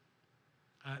drunkards,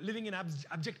 living in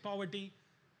abject poverty,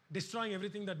 destroying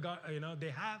everything that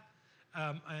they have,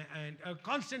 and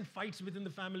constant fights within the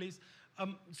families.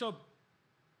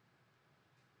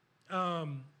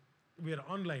 We are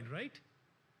online, right?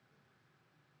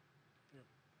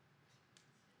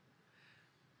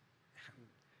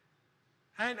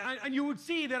 And you would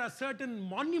see there are certain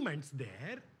monuments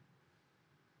there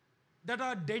that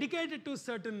are dedicated to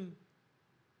certain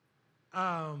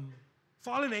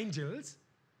fallen angels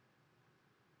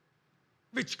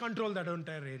which control that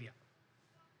entire area.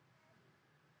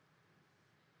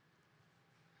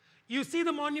 You see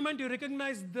the monument, you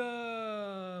recognize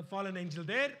the fallen angel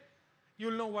there,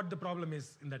 you'll know what the problem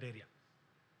is in that area.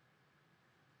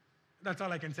 That's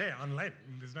all I can say online.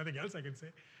 There's nothing else I can say.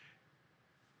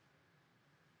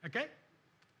 Okay?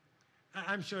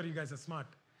 I'm sure you guys are smart.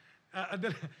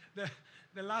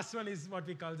 The last one is what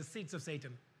we call the seats of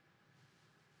Satan.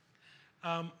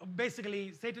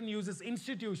 Basically, Satan uses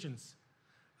institutions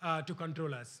to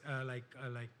control us, like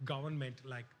government,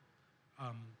 like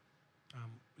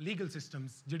legal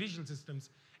systems, judicial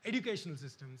systems, educational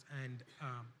systems, and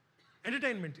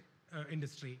entertainment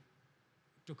industry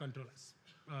to control us.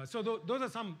 So those are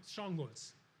some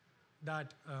strongholds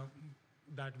that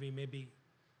we may be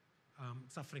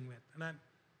suffering with. And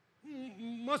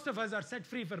most of us are set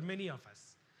free for many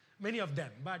of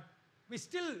them, but we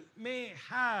still may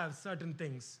have certain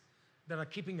things that are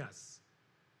keeping us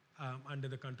under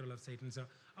the control of Satan. So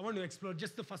I want to explore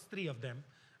just the first three of them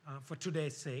for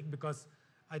today's sake, because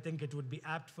I think it would be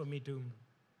apt for me to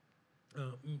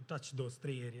touch those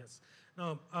three areas.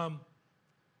 Now,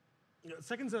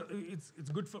 second service,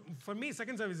 it's good for me.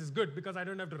 Second service is good because I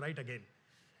don't have to write again.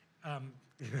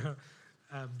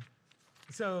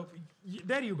 So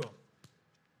there you go.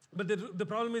 But the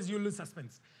problem is you lose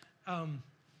suspense.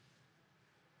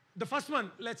 The first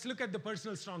one, let's look at the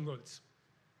personal strongholds.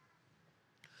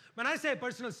 When I say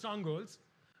personal strongholds,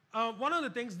 one of the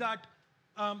things that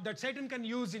Satan can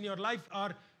use in your life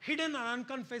are hidden and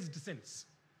unconfessed sins.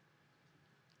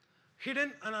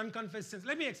 Hidden and unconfessed sins.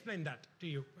 Let me explain that to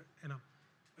you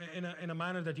in a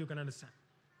manner that you can understand.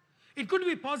 It could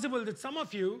be possible that some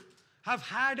of you have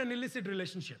had an illicit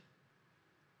relationship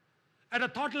at a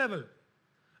thought level,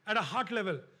 at a heart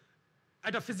level,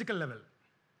 at a physical level.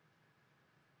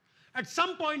 At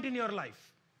some point in your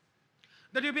life,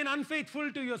 that you've been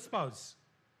unfaithful to your spouse.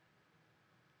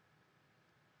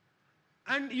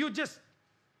 And you just,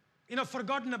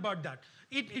 forgotten about that.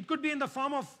 It could be in the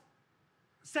form of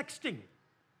sexting.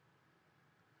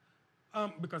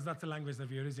 Because that's the language that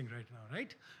we are using right now,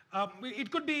 right? It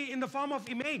could be in the form of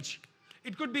image.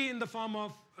 It could be in the form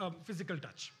of physical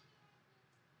touch.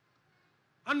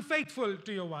 Unfaithful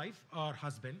to your wife or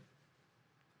husband,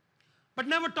 but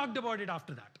never talked about it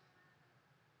after that.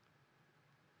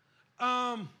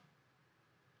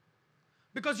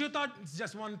 Because you thought it's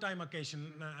just one-time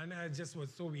occasion, and I just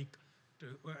was so weak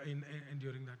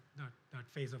during that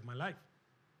phase of my life.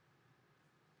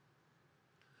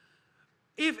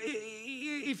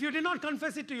 If you did not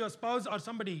confess it to your spouse or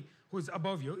somebody who is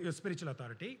above you, your spiritual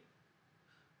authority,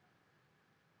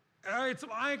 I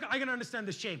can understand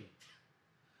the shame.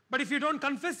 But if you don't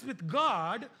confess with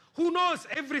God, who knows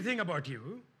everything about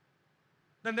you,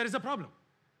 then there is a problem.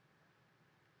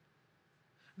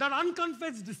 That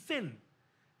unconfessed sin,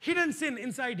 hidden sin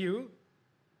inside you,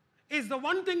 is the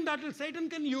one thing that Satan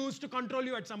can use to control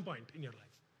you at some point in your life.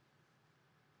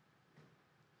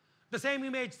 The same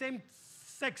image, same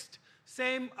sext,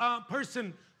 same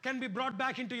person can be brought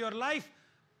back into your life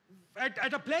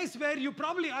at a place where you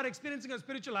probably are experiencing a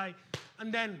spiritual high,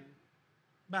 and then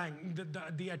bang,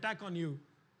 the attack on you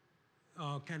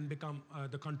can become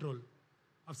the control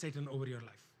of Satan over your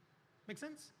life. Make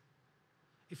sense?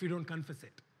 If you don't confess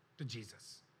it to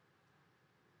Jesus.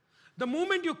 The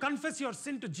moment you confess your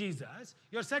sin to Jesus,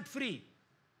 you're set free,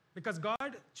 because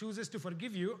God chooses to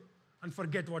forgive you and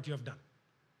forget what you have done.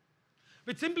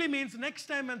 Which simply means next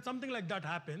time when something like that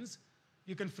happens,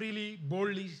 you can freely,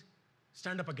 boldly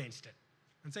stand up against it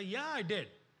and say, yeah, I did,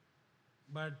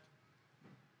 but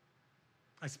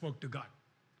I spoke to God.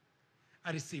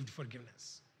 I received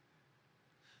forgiveness.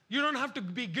 You don't have to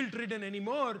be guilt-ridden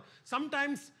anymore.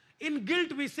 Sometimes in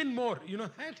guilt we sin more. You know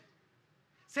that?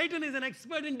 Satan is an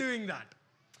expert in doing that.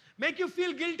 Make you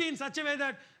feel guilty in such a way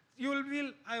that you will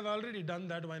feel, I've already done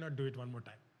that, why not do it one more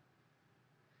time?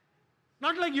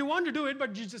 Not like you want to do it,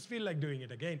 but you just feel like doing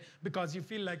it again because you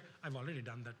feel like, I've already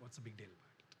done that, what's the big deal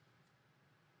about it?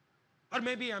 Or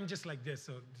maybe I'm just like this,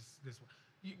 so this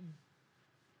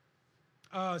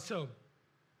one. So,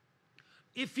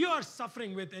 if you are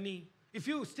suffering with if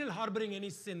you still harboring any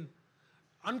sin,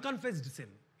 unconfessed sin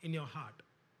in your heart,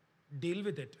 deal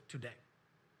with it today.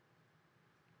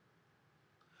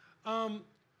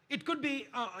 It could be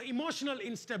emotional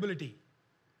instability.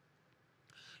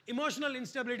 Emotional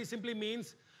instability simply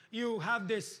means you have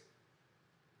this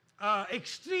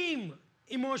extreme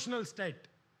emotional state.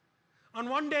 On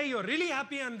one day you're really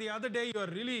happy, and the other day you're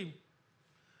really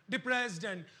depressed,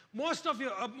 and most of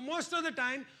the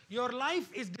time your life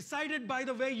is decided by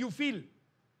the way you feel.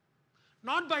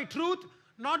 Not by truth,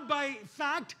 not by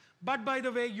fact, but by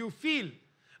the way you feel.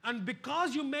 And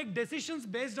because you make decisions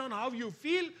based on how you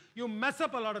feel, you mess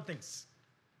up a lot of things.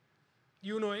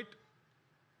 You know it.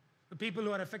 The people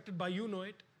who are affected by you know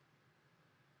it.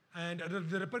 And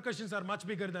the repercussions are much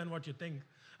bigger than what you think.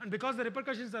 And because the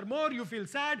repercussions are more, you feel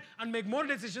sad and make more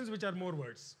decisions which are more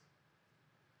worse.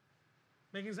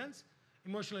 Making sense?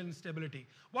 Emotional instability.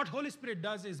 What Holy Spirit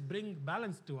does is bring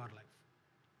balance to our life.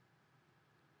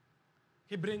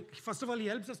 First of all, He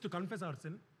helps us to confess our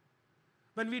sin.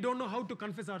 When we don't know how to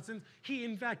confess our sins, He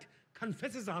in fact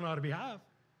confesses on our behalf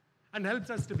and helps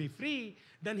us to be free.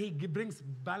 Then He brings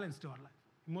balance to our life,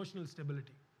 emotional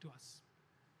stability to us.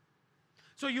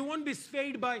 So you won't be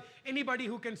swayed by anybody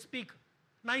who can speak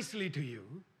nicely to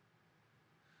you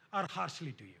or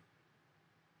harshly to you.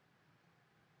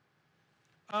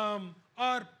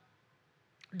 Or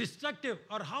destructive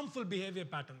or harmful behavior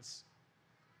patterns.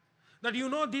 That you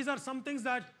know these are some things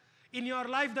that in your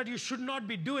life that you should not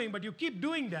be doing, but you keep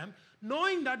doing them,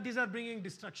 knowing that these are bringing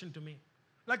destruction to me.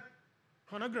 Like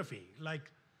pornography, like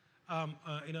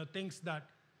things that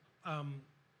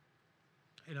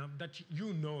that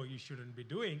you shouldn't be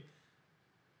doing,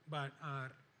 but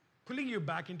are pulling you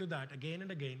back into that again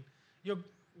and again.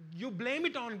 You blame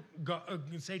it on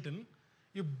Satan,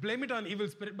 you blame it on evil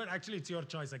spirit, but actually it's your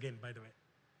choice again, by the way.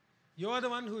 You are the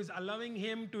one who is allowing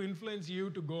him to influence you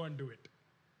to go and do it.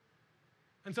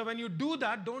 And so when you do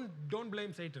that, don't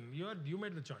blame Satan. You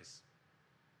made the choice.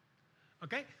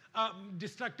 Okay?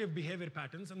 Destructive behavior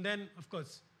patterns, and then, of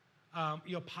course,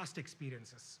 your past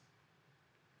experiences.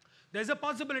 There's a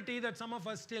possibility that some of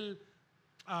us still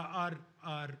are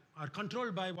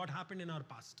controlled by what happened in our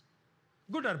past,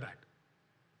 good or bad.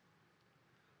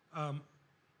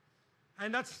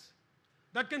 And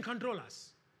that can control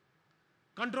us,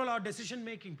 control our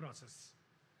decision-making process.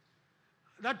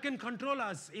 That can control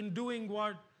us in doing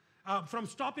what,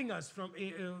 stopping us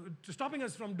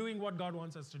from doing what God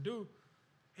wants us to do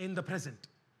in the present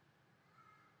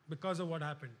because of what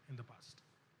happened in the past.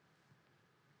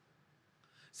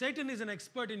 Satan is an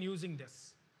expert in using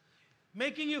this,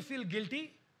 making you feel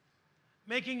guilty,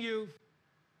 making you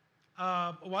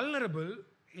vulnerable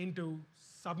into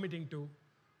submitting to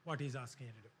what he's asking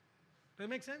you to do. Does that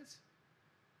make sense?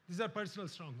 These are personal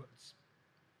strongholds.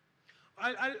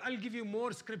 I'll give you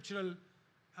more scriptural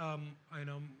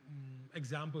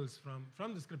examples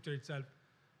from the scripture itself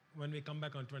when we come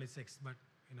back on 26th. But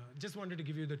just wanted to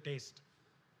give you the taste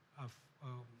of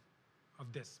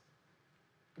this.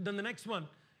 Then the next one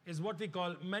is what we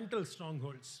call mental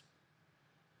strongholds.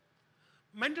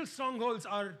 Mental strongholds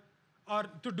are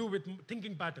to do with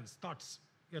thinking patterns, thoughts,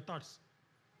 your thoughts,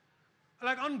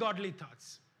 like ungodly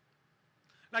thoughts,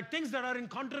 like things that are in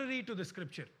contrary to the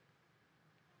scripture.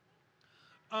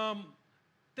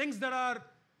 Things that are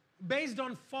based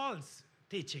on false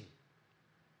teaching.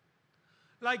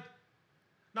 Like,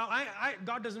 now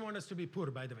God doesn't want us to be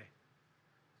poor, by the way.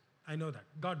 I know that.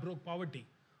 God broke poverty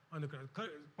on the cross.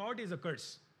 Poverty is a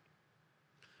curse.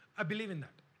 I believe in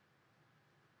that.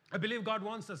 I believe God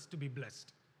wants us to be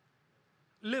blessed.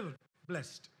 Live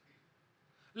blessed.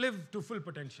 Live to full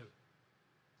potential.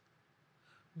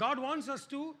 God wants us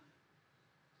to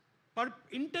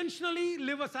intentionally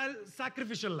live a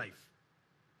sacrificial life,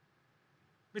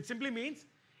 which simply means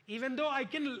even though I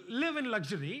can live in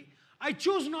luxury, I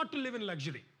choose not to live in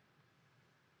luxury.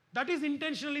 That is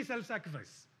intentionally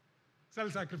self-sacrifice.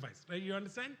 Self-sacrifice, right? You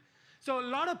understand? So a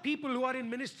lot of people who are in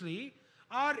ministry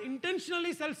are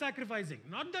intentionally self-sacrificing.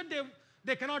 Not that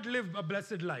they cannot live a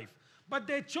blessed life, but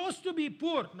they chose to be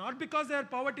poor, not because they are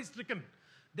poverty-stricken.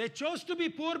 They chose to be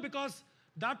poor because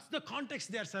that's the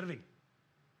context they are serving.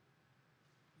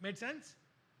 Made sense?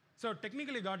 So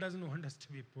technically God doesn't want us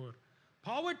to be poor,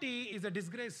 poverty is a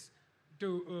disgrace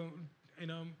to,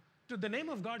 to the name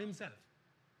of God himself.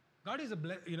 God is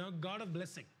a God of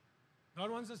blessing. God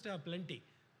wants us to have plenty.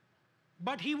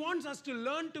 But he wants us to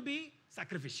learn to be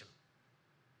sacrificial.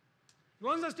 He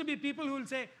wants us to be people who will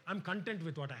say, I'm content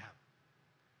with what I have.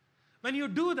 When you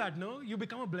do that, you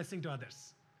become a blessing to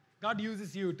others. God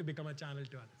uses you to become a channel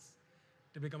to others,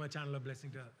 to become a channel of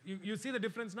blessing to others. You see the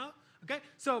difference now? Okay?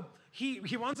 So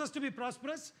he wants us to be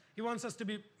prosperous.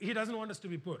 He doesn't want us to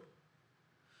be poor.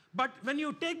 But when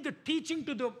you take the teaching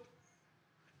to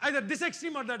either this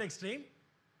extreme or that extreme,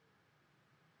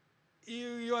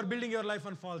 you are building your life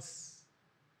on false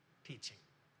teaching.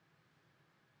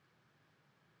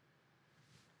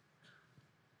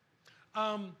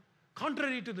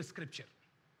 Contrary to the scripture.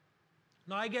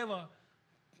 Now, I gave a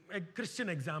Christian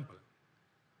example.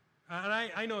 And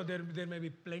I know there may be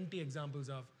plenty examples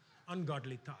of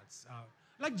ungodly thoughts.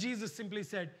 Like Jesus simply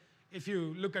said, if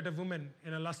you look at a woman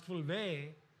in a lustful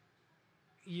way,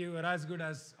 you are as good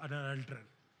as an adulterer.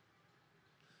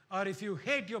 Or if you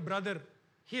hate your brother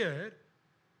here,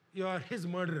 you are his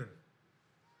murderer.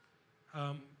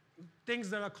 Things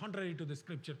that are contrary to the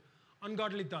scripture,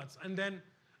 ungodly thoughts. And then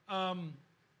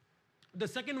the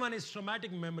second one is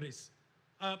traumatic memories.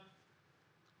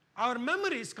 Our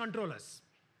memories control us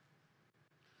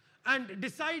and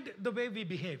decide the way we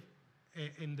behave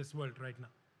in this world right now.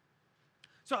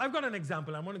 So I've got an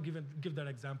example. I want to give that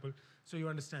example so you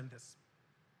understand this.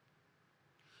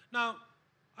 Now,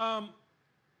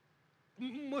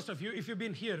 most of you, if you've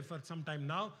been here for some time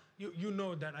now, you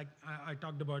know that I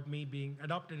talked about me being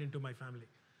adopted into my family,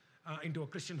 into a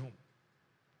Christian home.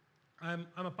 I'm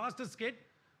a pastor's kid,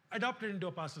 adopted into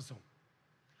a pastor's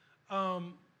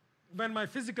home. When my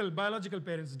biological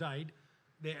parents died,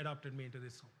 they adopted me into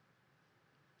this home.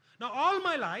 Now, all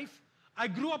my life, I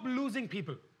grew up losing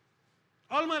people.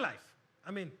 All my life.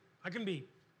 I mean, I can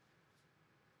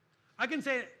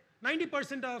say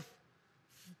 90% of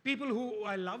people who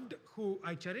I loved, who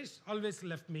I cherished, always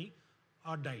left me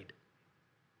or died.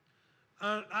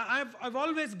 I've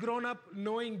always grown up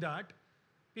knowing that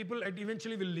people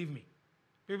eventually will leave me.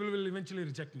 People will eventually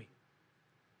reject me.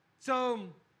 So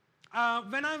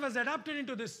when I was adopted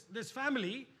into this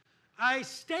family, I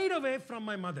stayed away from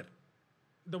my mother,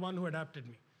 the one who adopted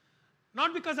me.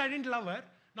 Not because I didn't love her,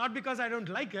 not because I don't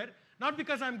like her, not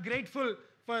because I'm grateful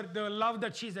for the love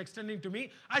that she's extending to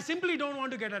me. I simply don't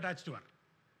want to get attached to her.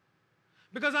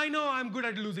 Because I know I'm good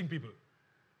at losing people.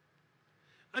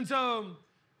 And so,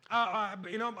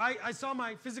 I saw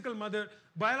my physical mother,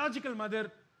 biological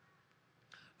mother,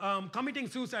 committing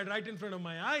suicide right in front of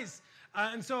my eyes.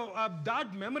 And so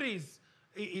that memory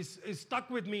is stuck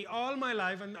with me all my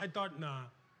life. And I thought, nah,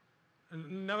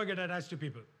 never get attached to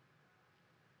people.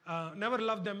 Never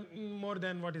love them more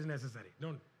than what is necessary.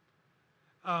 Don't.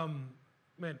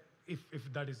 Man,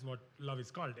 if that is what love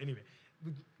is called. Anyway,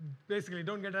 basically,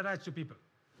 don't get attached to people.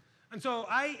 And so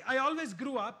I always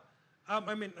grew up.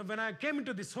 When I came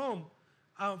into this home,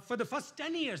 for the first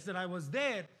 10 years that I was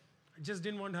there, I just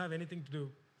didn't want to have anything to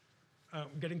do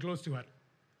getting close to her.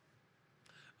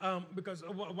 Because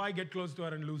why get close to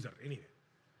her and lose her anyway?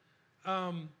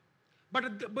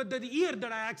 But the year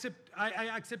that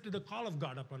I accepted the call of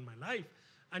God upon my life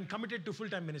and committed to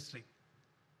full-time ministry,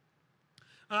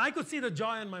 I could see the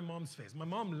joy on my mom's face. My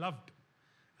mom loved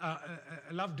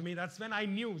me. That's when I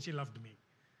knew she loved me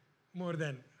more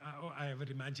than I ever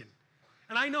imagined.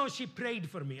 And I know she prayed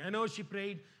for me. I know she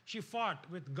prayed. She fought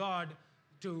with God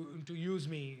to use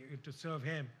me to serve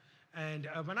Him. And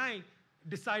when I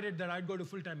decided that I'd go to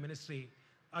full-time ministry,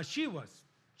 she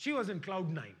was in cloud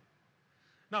 9.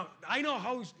 Now, I know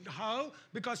how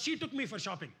because she took me for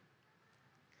shopping.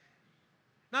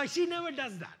 Now, she never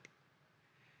does that.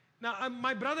 Now,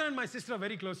 my brother and my sister are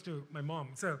very close to my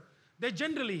mom. So they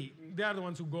are the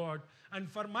ones who go out.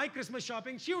 And for my Christmas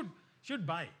shopping, she would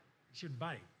buy. She'd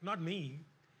buy. Not me,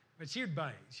 but she'd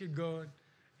buy. She'd go,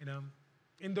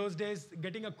 In those days,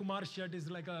 getting a Kumar shirt is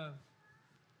like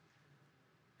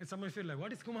and some of you feel like,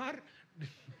 what is Kumar?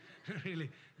 Really,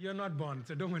 you're not born,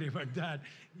 so don't worry about that.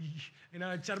 A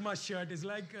Charma shirt is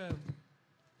like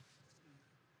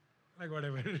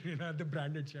whatever, the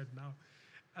branded shirt now.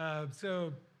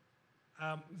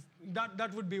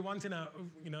 That would be once in a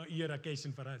year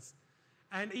occasion for us.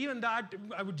 And even that,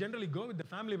 I would generally go with the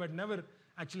family, but never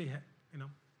actually,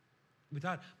 with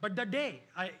her. But that day,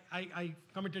 I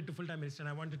committed to full-time ministry, and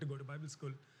I wanted to go to Bible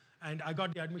school. And I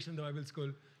got the admission to the Bible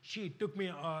school. She took me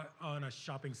on a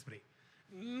shopping spree.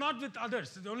 Not with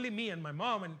others, it's only me and my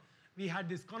mom. And we had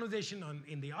this conversation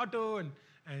in the auto and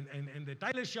the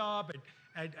tailor shop.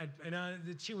 And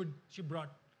she brought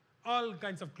all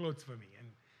kinds of clothes for me. And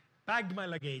packed my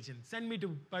luggage and sent me to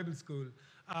Bible school.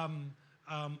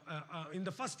 In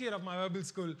the first year of my Bible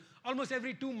school, almost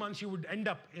every 2 months she would end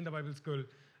up in the Bible school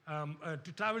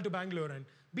to travel to Bangalore and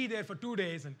be there for 2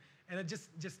 days and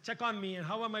just check on me and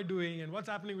how am I doing and what's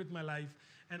happening with my life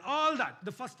and all that,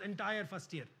 the entire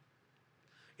first year.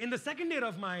 In the second year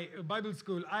of my Bible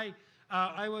school, I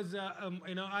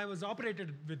was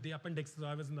operated with the appendix, so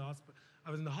I was in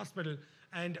the hospital,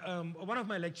 and one of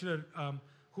my lecturer,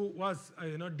 who was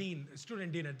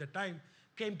student dean at the time,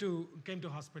 came to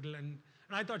hospital, and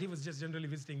I thought he was just generally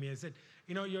visiting me. I said,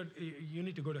 you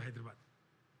need to go to Hyderabad,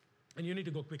 and you need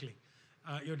to go quickly.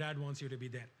 Your dad wants you to be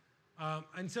there.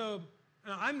 And so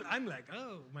I'm like,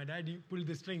 oh, my dad pulled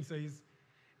the string, so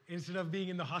instead of being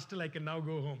in the hostel, I can now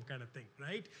go home, kind of thing,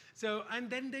 right? So, and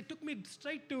then they took me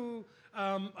straight to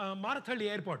Marathalli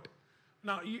Airport.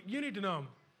 Now, you need to know,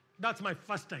 that's my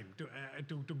first time to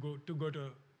go to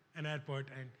an airport,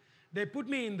 and they put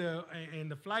me in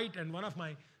the flight, and one of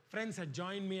my friends had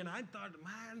joined me, and I thought,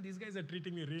 man, these guys are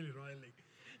treating me really royally.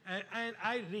 And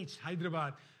I reached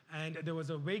Hyderabad, and there was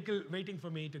a vehicle waiting for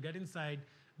me to get inside.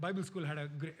 Bible school had a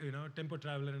tempo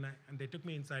traveler, and they took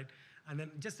me inside. And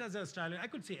then just as I was traveling, I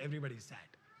could see everybody sad.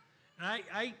 And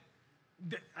I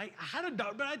had a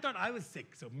doubt, but I thought I was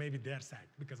sick, so maybe they're sad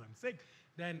because I'm sick.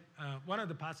 Then one of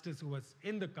the pastors who was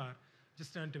in the car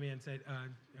just turned to me and said,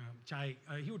 Chai,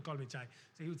 he would call me Chai.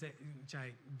 So he would say,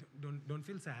 Chai, don't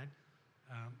feel sad.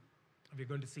 We're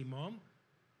going to see Mom.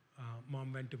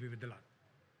 Mom went to be with the Lord.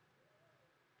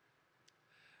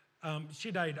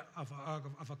 She died of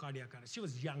a cardiac arrest. She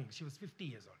was young. She was 50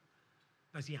 years old.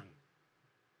 That's young.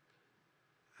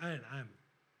 And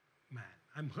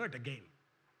I'm hurt again.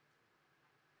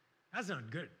 That's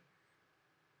not good.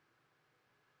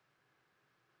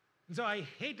 And so I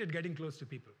hated getting close to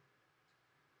people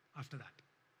after that.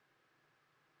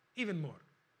 Even more.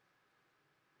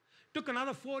 Took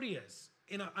another 4 years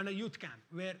on a youth camp,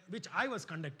 which I was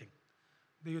conducting.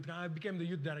 The youth camp. I became the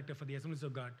youth director for the Assemblies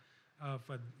of God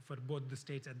for both the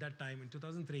states at that time in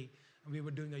 2003. And we were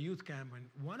doing a youth camp, and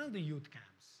one of the youth camps,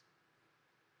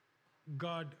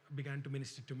 God began to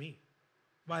minister to me.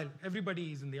 While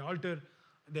everybody is in the altar,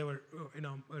 they were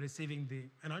receiving the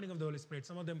anointing of the Holy Spirit.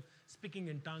 Some of them speaking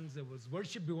in tongues. There was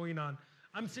worship going on.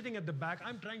 I'm sitting at the back.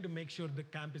 I'm trying to make sure the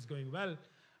camp is going well.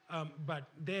 But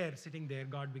sitting there,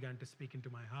 God began to speak into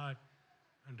my heart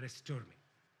and restore me.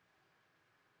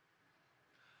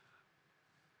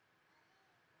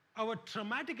 Our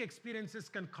traumatic experiences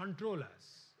can control us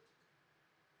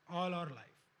all our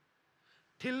life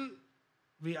till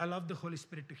we allow the Holy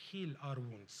Spirit to heal our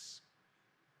wounds.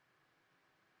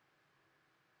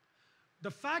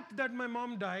 The fact that my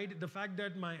mom died, the fact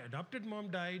that my adopted mom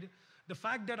died, the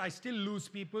fact that I still lose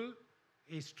people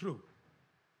is true.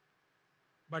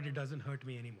 But it doesn't hurt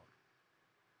me anymore.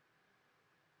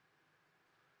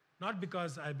 Not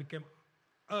because I became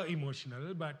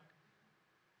emotional, but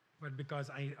because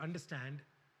I understand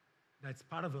that it's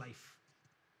part of life.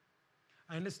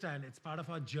 I understand it's part of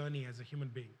our journey as a human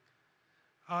being.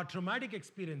 Our traumatic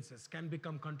experiences can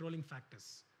become controlling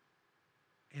factors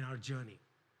in our journey.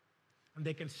 And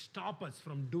they can stop us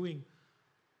from doing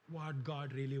what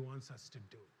God really wants us to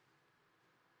do.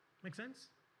 Make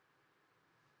sense?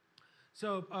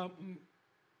 So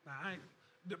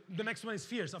the next one is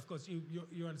fears. Of course,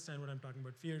 you understand what I'm talking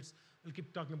about. Fears. We'll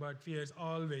keep talking about fears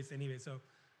always anyway. So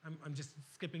I'm just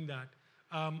skipping that.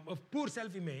 Of poor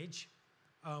self-image.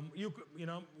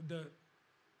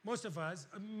 Most of us,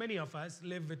 many of us,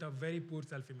 live with a very poor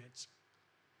self-image.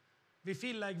 We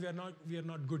feel like we are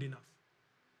not good enough.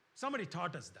 Somebody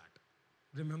taught us that.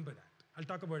 Remember that. I'll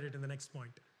talk about it in the next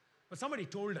point. But somebody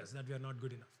told us that we are not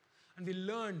good enough. And we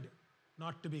learned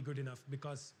not to be good enough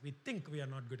because we think we are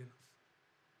not good enough.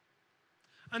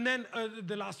 And then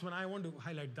the last one, I want to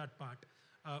highlight that part.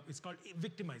 It's called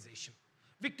victimization.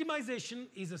 Victimization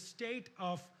is a state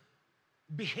of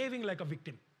behaving like a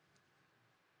victim.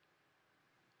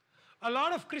 A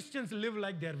lot of Christians live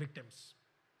like they're victims.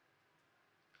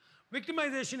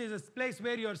 Victimization is a place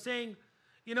where you're saying,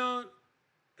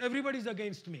 everybody's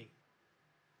against me.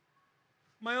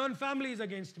 My own family is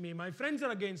against me. My friends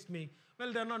are against me.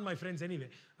 Well, they're not my friends anyway.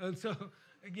 So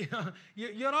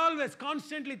you're always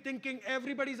constantly thinking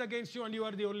everybody's against you and you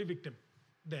are the only victim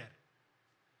there.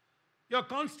 You're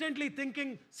constantly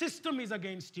thinking system is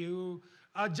against you,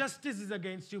 justice is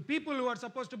against you. People who are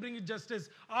supposed to bring you justice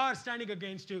are standing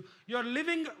against you. You're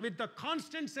living with the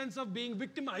constant sense of being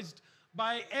victimized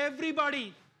by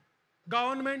everybody.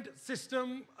 Government,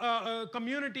 system,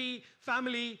 community,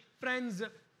 family, friends,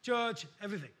 church,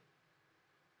 everything.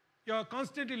 You're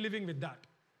constantly living with that.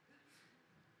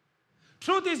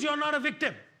 Truth is, you're not a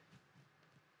victim.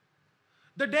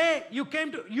 The day you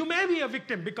came to, you may be a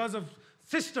victim because of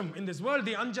system in this world,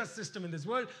 the unjust system in this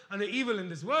world, and the evil in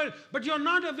this world, but you're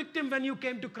not a victim when you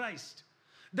came to Christ.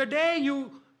 The day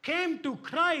you came to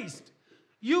Christ,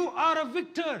 you are a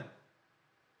victor.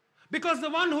 Because the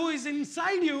one who is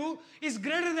inside you is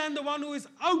greater than the one who is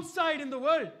outside in the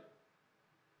world.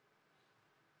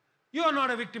 You are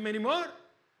not a victim anymore.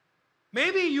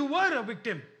 Maybe you were a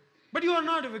victim, but you are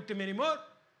not a victim anymore.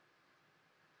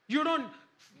 You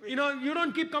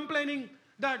don't keep complaining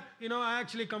that, I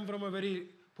actually come from a very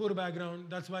poor background.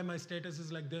 That's why my status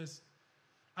is like this.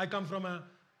 I come from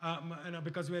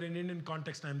because we're in Indian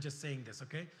context, I'm just saying this,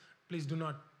 okay? Please do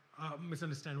not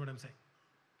misunderstand what I'm saying.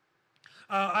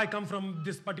 I come from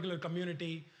this particular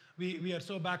community. We are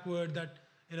so backward that,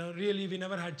 really we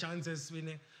never had chances.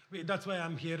 That's why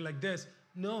I'm here like this.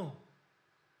 No,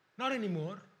 not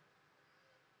anymore.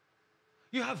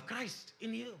 You have Christ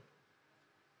in you.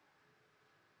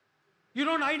 You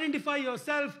don't identify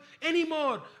yourself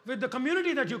anymore with the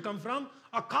community that you come from,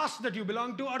 or caste that you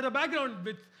belong to, or the background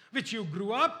with which you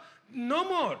grew up. No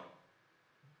more.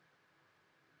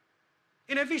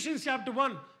 In Ephesians chapter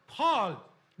 1, Paul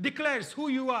declares who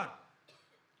you are.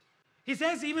 He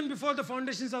says, even before the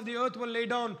foundations of the earth were laid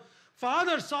down,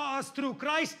 Father saw us through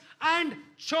Christ and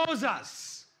chose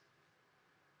us.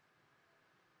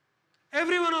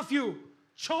 Every one of you,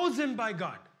 chosen by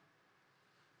God.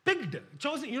 Picked,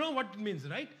 chosen, you know what it means,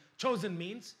 right? Chosen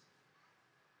means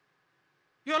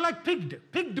you're like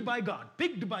picked by God,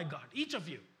 each of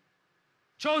you.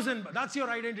 Chosen, that's your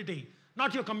identity,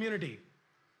 not your community.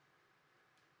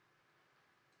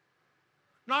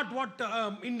 Not what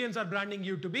Indians are branding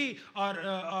you to be, or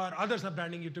others are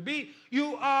branding you to be.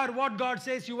 You are what God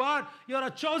says you are. You're a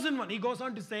chosen one. He goes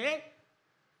on to say,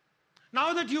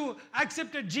 now that you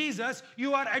accepted Jesus,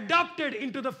 you are adopted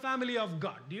into the family of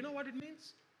God. Do you know what it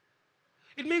means?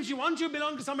 It means once you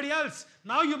belong to somebody else,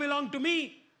 now you belong to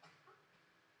me.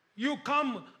 You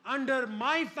come under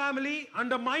my family,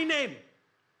 under my name.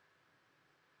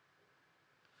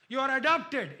 You are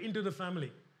adopted into the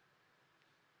family.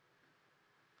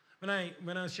 When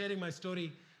I was sharing my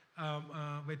story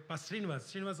with Pastor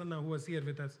Srinivas Anna, who was here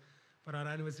with us for our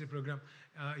anniversary program,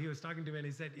 he was talking to me and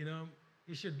he said,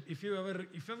 you should, if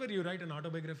ever you write an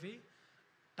autobiography,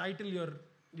 title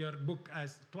your book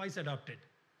as Twice Adopted.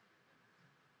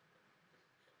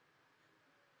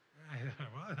 I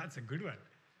thought, wow, that's a good one.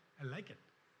 I like it.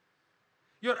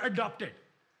 You're adopted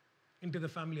into the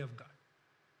family of God.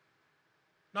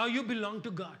 Now you belong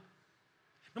to God.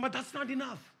 No, but that's not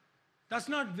enough. That's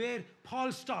not where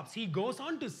Paul stops. He goes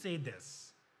on to say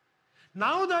this.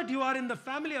 Now that you are in the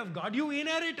family of God, you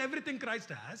inherit everything Christ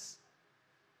has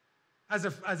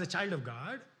as a child of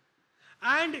God,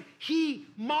 and He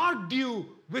marked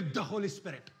you with the Holy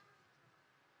Spirit.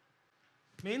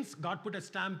 Means God put a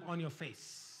stamp on your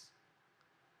face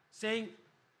saying,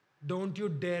 don't you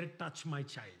dare touch my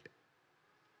child,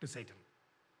 to Satan.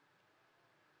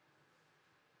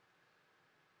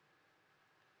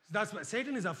 That's why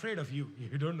Satan is afraid of you.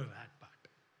 You don't know that part.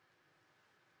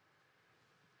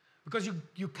 Because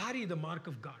you carry the mark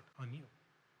of God on you,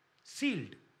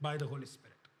 sealed by the Holy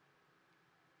Spirit.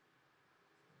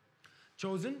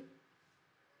 Chosen,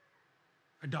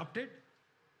 adopted,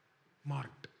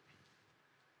 marked.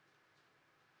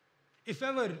 If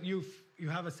ever you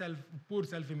have a poor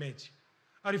self-image,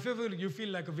 or if ever you feel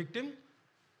like a victim,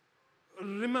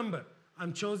 remember,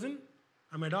 I'm chosen,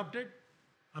 I'm adopted,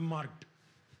 I'm marked.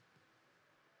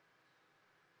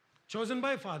 Chosen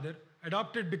by Father,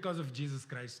 adopted because of Jesus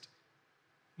Christ,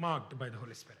 marked by the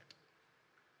Holy Spirit.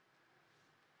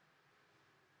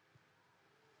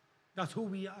 That's who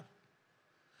we are.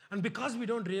 And because we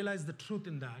don't realize the truth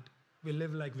in that, we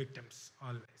live like victims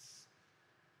always.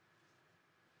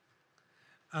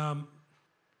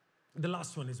 The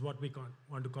last one is what we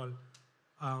want to call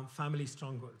family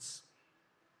strongholds.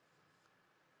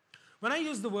 When I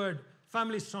use the word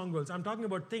family strongholds, I'm talking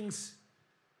about things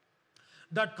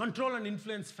that control and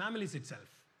influence families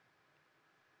itself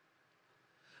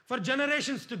for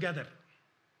generations together.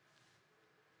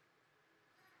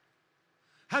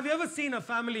 Have you ever seen a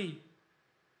family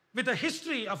with a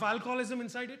history of alcoholism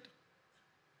inside it?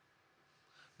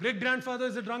 Great-grandfather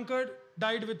is a drunkard,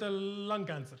 died with a lung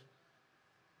cancer.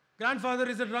 Grandfather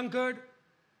is a drunkard,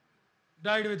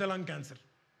 died with a lung cancer.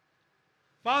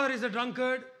 Father is a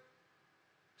drunkard,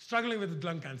 struggling with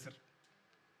lung cancer.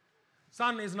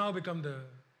 Son is now become the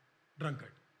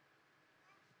drunkard.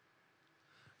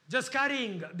 Just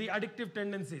carrying the addictive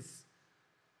tendencies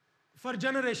for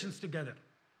generations together.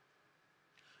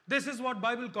 This is what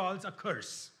Bible calls a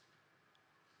curse.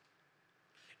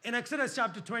 In Exodus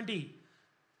chapter 20,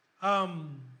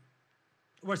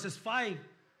 verses 5,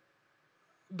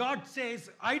 God says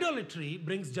idolatry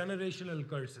brings generational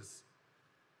curses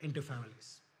into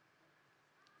families.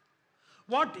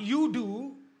 What you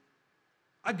do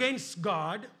against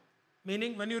God,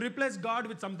 meaning when you replace God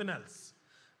with something else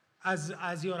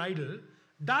as your idol,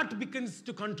 that begins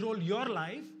to control your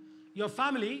life, your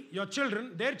family, your children,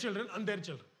 and their children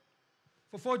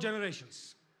for 4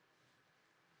 generations.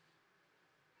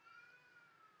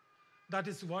 That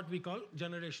is what we call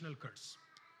generational curse.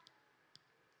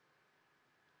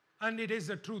 And it is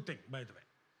a true thing, by the way.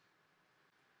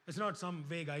 It's not some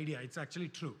vague idea, it's actually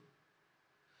true.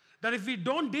 That if we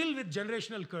don't deal with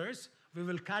generational curse, we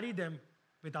will carry them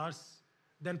with us,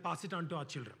 then pass it on to our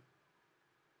children.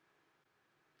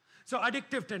 So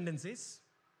addictive tendencies,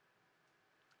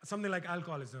 something like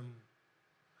alcoholism,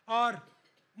 or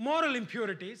moral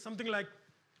impurity, something like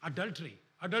adultery,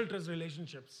 adulterous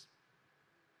relationships.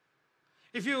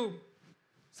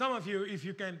 Some of you, if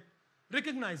you can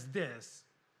recognize this,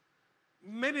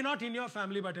 maybe not in your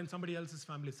family, but in somebody else's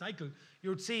family cycle, you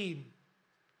would see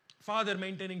father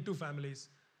maintaining 2 families,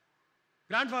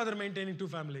 grandfather maintaining 2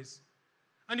 families,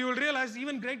 and you will realize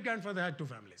even great-grandfather had 2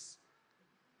 families.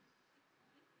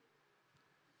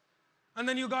 And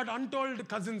then you got untold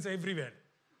cousins everywhere.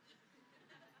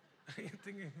 You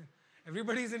think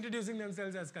everybody is introducing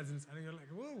themselves as cousins, and you're like,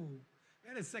 whoa,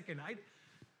 wait a second.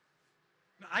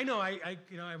 I know I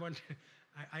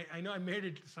made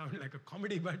it sound like a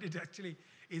comedy, but it actually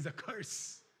is a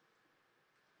curse.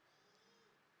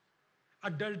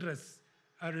 Adulterous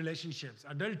relationships,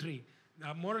 adultery,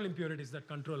 moral impurities that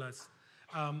control us,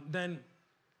 that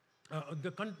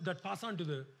pass on to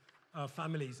the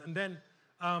families, and then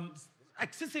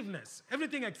excessiveness,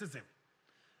 everything excessive.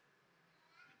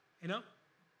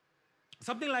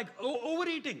 Something like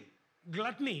overeating,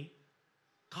 gluttony,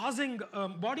 causing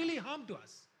bodily harm to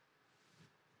us.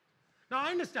 Now,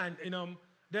 I understand,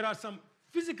 there are some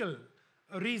physical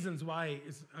reasons why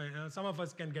some of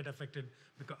us can get affected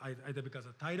either because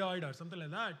of thyroid or something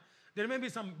like that. There may be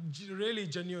some really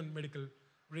genuine medical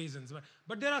reasons.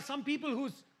 But there are some people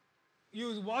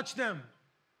you watch them,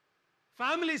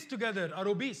 families together are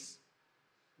obese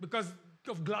because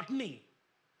of gluttony,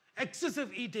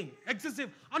 excessive eating,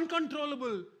 excessive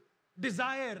uncontrollable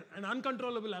desire and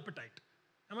uncontrollable appetite.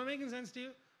 Am I making sense to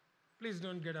you? Please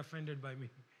don't get offended by me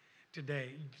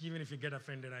today. Even if you get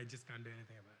offended, I just can't do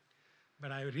anything about it.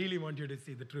 But I really want you to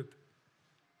see the truth.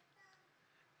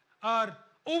 Or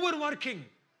overworking,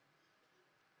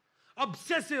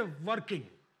 obsessive working.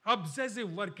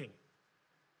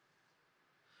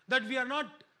 That we are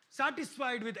not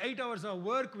satisfied with 8 hours of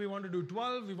work, we want to do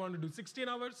 12, we want to do 16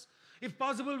 hours. If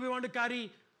possible, we want to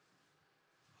carry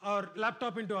our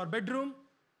laptop into our bedroom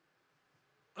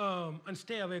and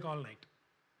stay awake all night.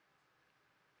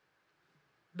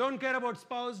 Don't care about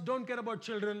spouse, don't care about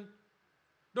children,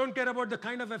 don't care about the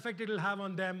kind of effect it will have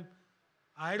on them.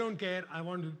 I don't care, I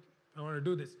want to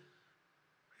do this.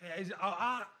 It's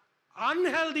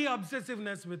unhealthy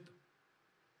obsessiveness with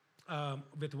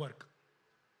work.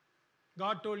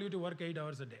 God told you to work 8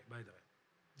 hours a day, by the way.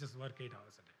 Just work 8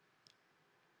 hours a day.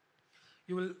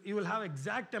 You will have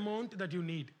exact amount that you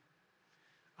need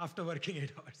after working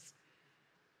 8 hours.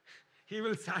 He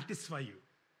will satisfy you.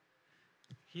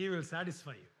 He will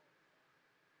satisfy you.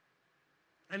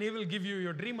 And He will give you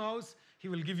your dream house. He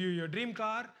will give you your dream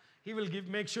car. He will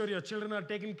make sure your children are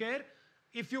taken care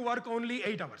if you work only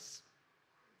 8 hours.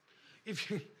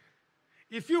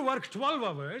 If you work 12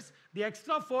 hours, the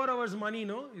extra 4 hours money,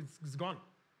 it's gone.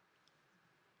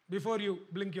 Before you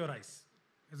blink your eyes,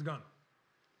 it's gone.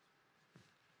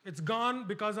 It's gone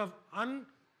because of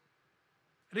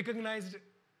unrecognized,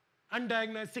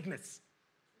 undiagnosed sickness.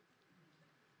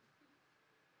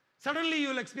 Suddenly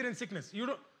you'll experience sickness.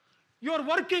 You're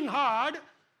working hard,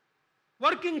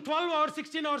 working 12 hours,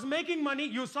 16 hours, making money.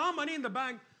 You saw money in the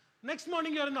bank. Next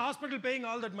morning you're in the hospital paying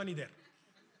all that money there.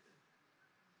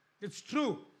 It's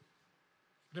true.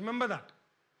 Remember that.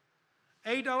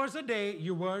 8 hours a day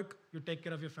you work, you take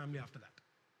care of your family after that.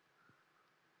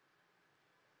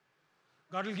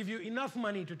 God will give you enough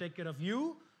money to take care of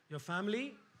you, your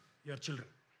family, your children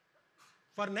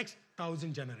for next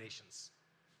 1,000 generations.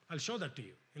 I'll show that to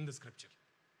you in the scripture.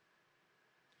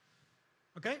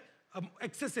 Okay?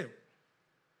 Excessive.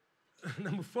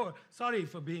 Number 4, sorry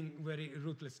for being very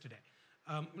ruthless today.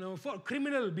 Number 4,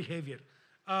 criminal behavior.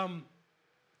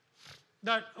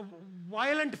 That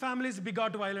violent families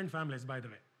begot violent families, by the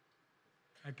way.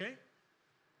 Okay?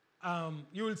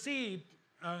 You will see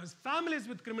families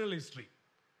with criminal history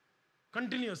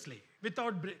continuously.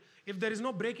 If there is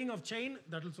no breaking of chain,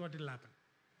 that is what will happen.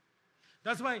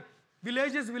 That's why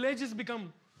villages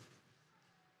become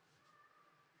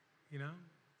you know.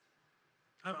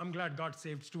 I'm glad God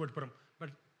saved Stuartpuram, but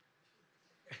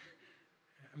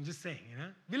I'm just saying, you know.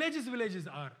 Villages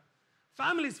are.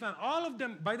 Families, all of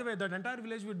them, by the way, that entire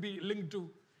village would be linked to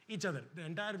each other. The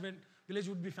entire village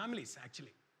would be families,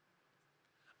 actually.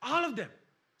 All of them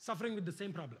suffering with the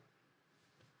same problem.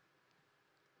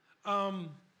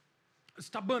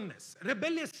 Stubbornness,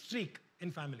 rebellious streak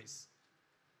in families.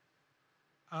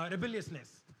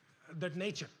 Rebelliousness, that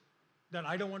nature, that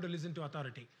I don't want to listen to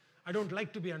authority. I don't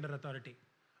like to be under authority.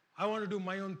 I want to do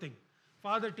my own thing.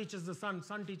 Father teaches the son,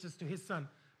 son teaches to his son.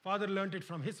 Father learned it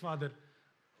from his father,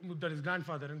 that is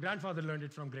grandfather, and grandfather learned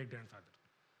it from great-grandfather.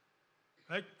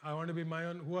 Right? I want to be my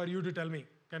own, who are you to tell me,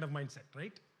 kind of mindset,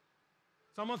 right?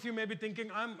 Some of you may be thinking,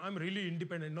 I'm really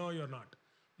independent. No, you're not.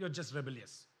 You're just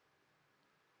rebellious.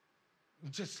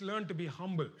 Just learn to be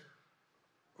humble.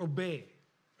 Obey.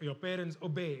 Your parents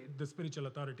obey the spiritual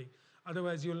authority.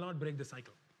 Otherwise, you'll not break the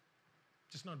cycle.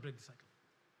 Just not break the cycle.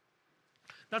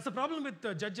 That's the problem with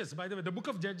Judges. By the way, the book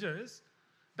of Judges,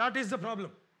 that is the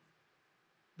problem.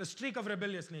 The streak of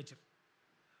rebellious nature.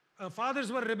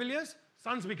 Fathers were rebellious,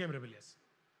 sons became rebellious.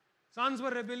 Sons were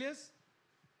rebellious,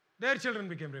 their children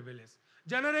became rebellious.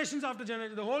 Generations after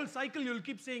generation, the whole cycle you'll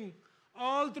keep seeing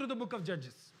all through the book of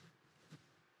Judges.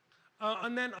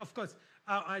 And then, of course,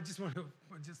 I just want to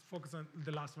just focus on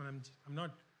the last one. I'm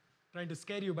not trying to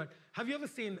scare you, but have you ever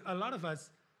seen, a lot of us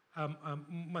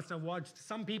must have watched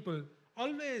some people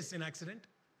always in accident,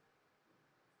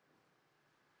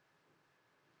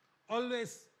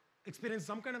 always experience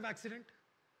some kind of accident,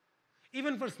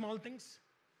 even for small things.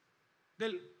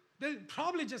 They'll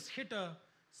probably just hit a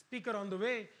speaker on the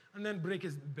way and then break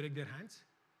their hands.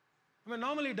 I mean,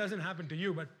 normally it doesn't happen to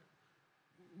you,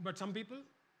 but some people.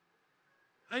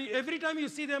 And every time you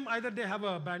see them, either they have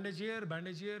a bandage here,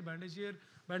 bandage here, bandage here,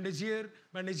 bandage here,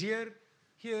 bandage here.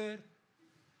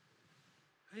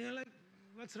 And you're like,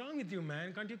 what's wrong with you,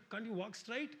 man? Can't you walk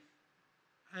straight?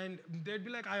 And they'd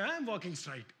be like, I am walking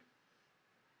straight.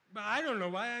 But I don't know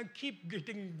why I keep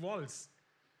getting walls.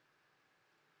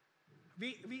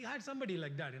 We had somebody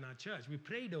like that in our church. We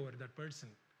prayed over that person.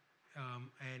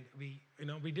 And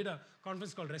we did a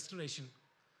conference called Restoration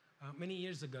many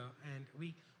years ago. And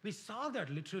we saw that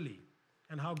literally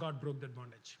and how God broke that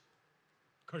bondage,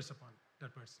 curse upon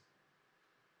that person.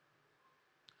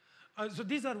 So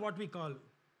these are what we call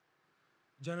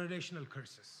generational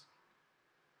curses.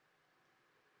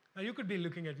 Now you could be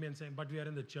looking at me and saying, but we are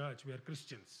in the church, we are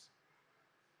Christians.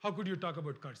 How could you talk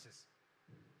about curses?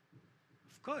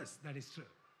 Of course, that is true.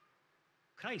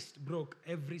 Christ broke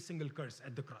every single curse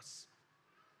at the cross.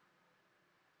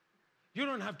 You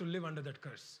don't have to live under that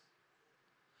curse.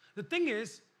 The thing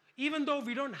is, even though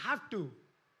we don't have to,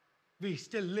 we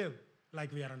still live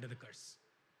like we are under the curse.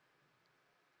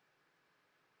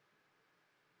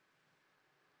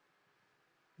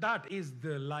 That is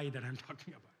the lie that I'm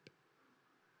talking about.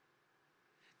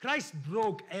 Christ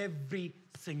broke every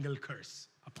single curse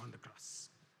upon the cross.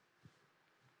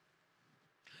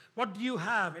 What you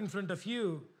have in front of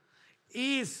you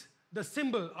is the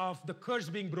symbol of the curse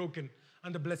being broken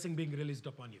and the blessing being released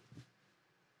upon you.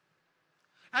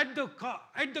 At the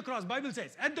cross, Bible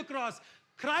says, at the cross,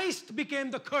 Christ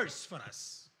became the curse for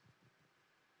us.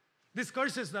 These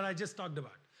curses that I just talked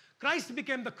about. Christ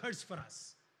became the curse for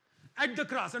us at the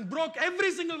cross and broke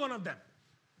every single one of them.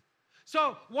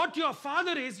 So what your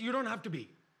father is, you don't have to be.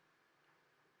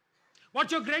 What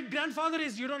your great-grandfather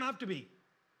is, you don't have to be.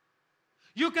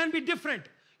 You can be different.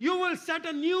 You will set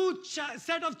a new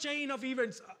set of chain of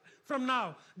events from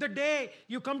now. The day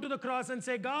you come to the cross and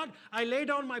say, God, I lay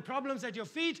down my problems at your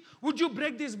feet. Would you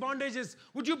break these bondages?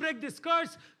 Would you break this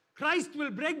curse? Christ will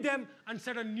break them and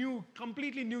set a new,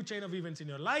 completely new chain of events in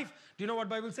your life. Do you know what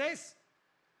the Bible says?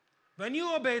 When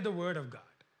you obey the word of God,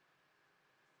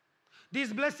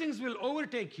 these blessings will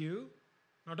overtake you,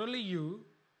 not only you,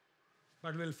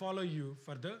 but will follow you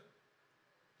for the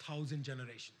 1,000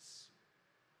 generations.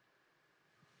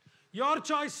 Your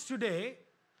choice today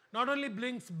not only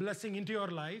brings blessing into your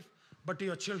life, but to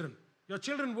your children. Your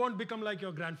children won't become like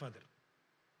your grandfather.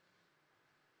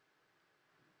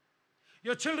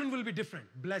 Your children will be different,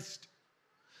 blessed.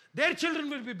 Their children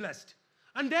will be blessed.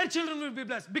 And their children will be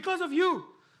blessed because of you.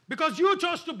 Because you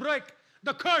chose to break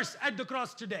the curse at the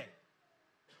cross today.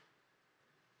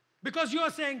 Because you are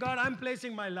saying, God, I'm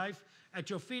placing my life at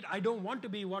your feet. I don't want to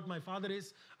be what my father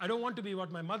is. I don't want to be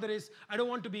what my mother is. I don't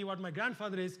want to be what my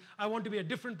grandfather is. I want to be a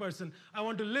different person. I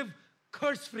want to live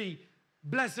curse-free,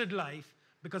 blessed life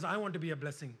because I want to be a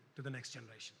blessing to the next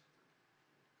generation.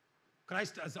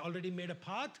 Christ has already made a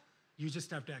path. You just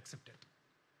have to accept it.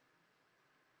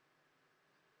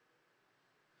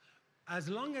 As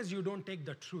long as you don't take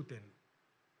the truth in,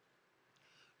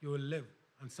 you will live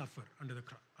and suffer under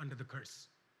the curse.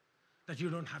 That you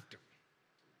don't have to.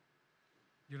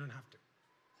 You don't have to.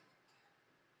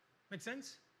 Make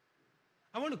sense?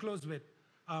 I want to close with,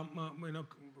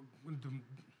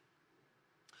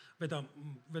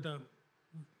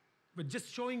 with just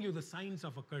showing you the signs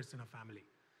of a curse in a family.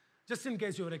 Just in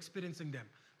case you are experiencing them,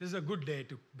 this is a good day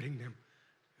to bring them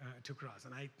to cross.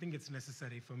 And I think it's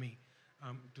necessary for me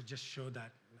to just show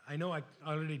that. I know I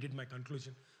already did my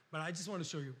conclusion, but I just want to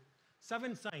show you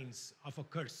 7 signs of a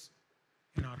curse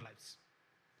in our lives.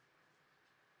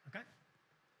 Okay?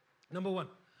 Number 1,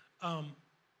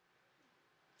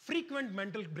 frequent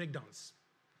mental breakdowns.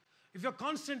 If you're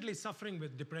constantly suffering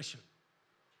with depression,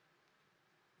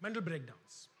 mental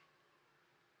breakdowns,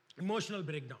 emotional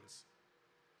breakdowns,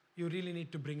 you really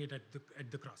need to bring it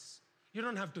at the cross. You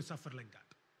don't have to suffer like that.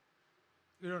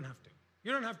 You don't have to.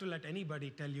 You don't have to let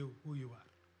anybody tell you who you are.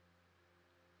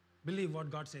 Believe what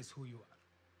God says who you are.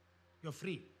 You're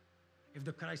free. If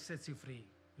the Christ sets you free,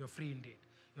 you're free indeed.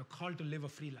 You're called to live a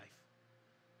free life.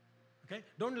 Okay?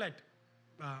 Don't let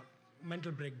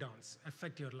mental breakdowns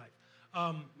affect your life.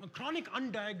 Chronic,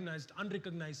 undiagnosed,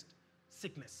 unrecognized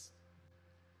sickness.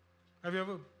 Have you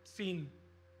ever seen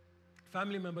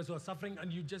family members who are suffering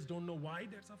and you just don't know why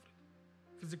they're suffering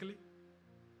physically?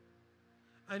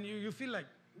 And you feel like,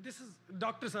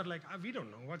 doctors are like, we don't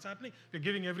know what's happening. We're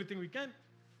giving everything we can.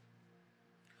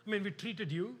 I mean, we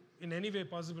treated you in any way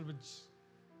possible with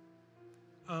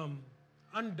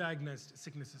undiagnosed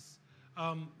sicknesses.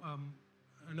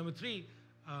 Number 3,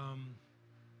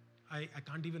 I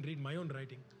can't even read my own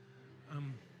writing.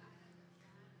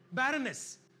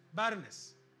 Barrenness.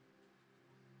 Barrenness.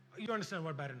 You understand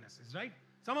what barrenness is, right?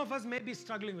 Some of us may be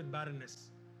struggling with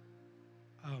barrenness.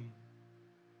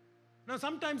 Now,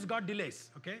 sometimes God delays,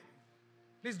 okay?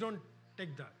 Please don't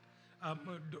take that.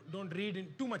 Don't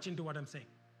read too much into what I'm saying.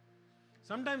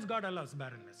 Sometimes God allows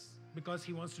barrenness because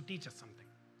He wants to teach us something.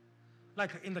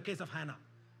 Like in the case of Hannah,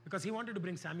 because He wanted to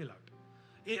bring Samuel out.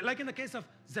 Like in the case of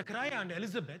Zechariah and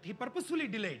Elizabeth, He purposefully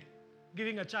delayed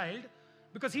giving a child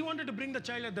because He wanted to bring the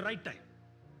child at the right time.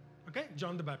 Okay?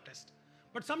 John the Baptist.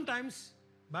 But sometimes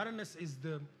barrenness is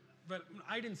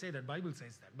I didn't say that, Bible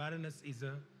says that. Barrenness is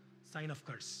a sign of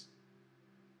curse.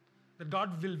 That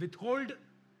God will withhold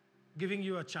giving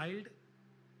you a child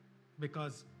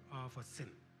because of a sin,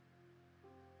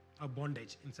 a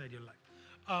bondage inside your life.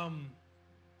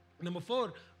 Number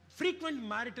 4, frequent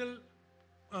marital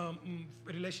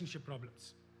relationship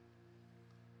problems.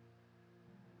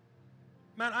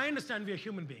 Man, I understand we are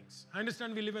human beings. I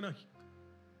understand we live in an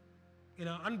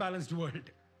unbalanced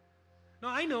world. Now,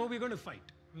 I know we're going to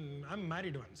fight. I'm a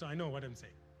married one, so I know what I'm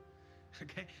saying.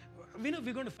 Okay? We know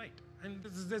we're going to fight, and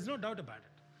there's no doubt about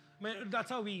it. I mean, that's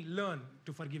how we learn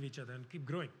to forgive each other and keep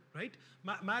growing, right?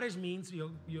 Marriage means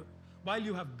while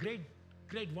you have great,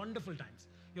 wonderful times,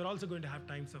 you're also going to have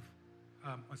times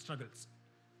of struggles.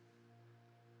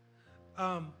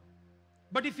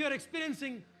 But if you're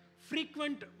experiencing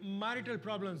frequent marital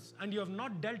problems and you have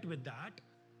not dealt with that,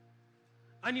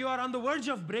 and you are on the verge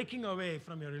of breaking away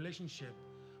from your relationship,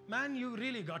 man, you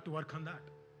really got to work on that.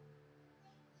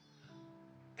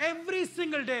 Every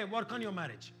single day, work on your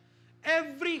marriage.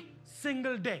 Every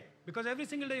single day. Because every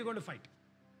single day you're going to fight.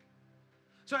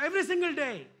 So every single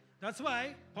day, that's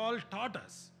why Paul taught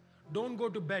us, don't go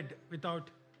to bed without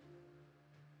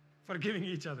forgiving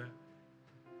each other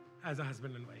as a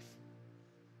husband and wife.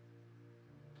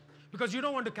 Because you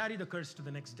don't want to carry the curse to the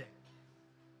next day.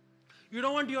 You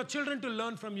don't want your children to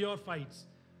learn from your fights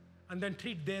and then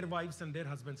treat their wives and their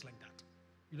husbands like that.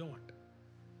 You don't want.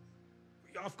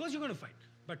 Of course you're going to fight,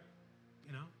 but,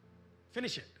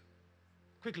 finish it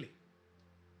quickly.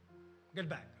 Get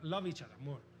back. Love each other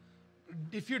more.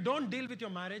 If you don't deal with your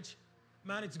marriage,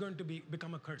 man, it's going to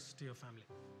become a curse to your family.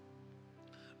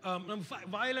 Number 5,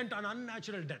 violent and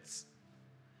unnatural deaths.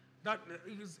 That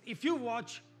is, if you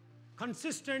watch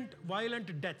consistent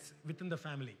violent deaths within the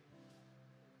family,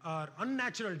 or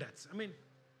unnatural deaths. I mean,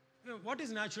 what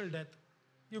is natural death?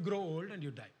 You grow old and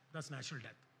you die. That's natural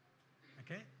death.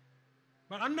 Okay?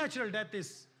 But unnatural death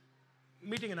is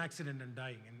meeting an accident and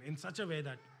dying in such a way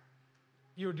that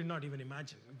you did not even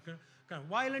imagine. Okay? Kind of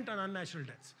violent and unnatural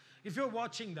deaths. If you're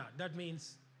watching that, that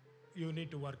means you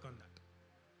need to work on that.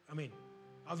 I mean,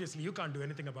 obviously you can't do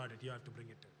anything about it. You have to bring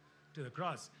it to the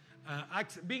cross.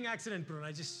 Being accident prone,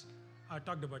 I just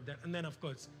talked about that. And then, of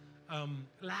course,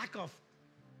 lack of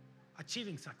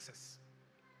achieving success.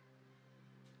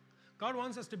 God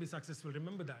wants us to be successful.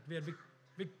 Remember that. We are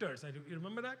victors. You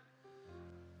remember that?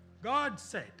 God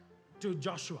said to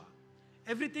Joshua,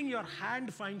 everything your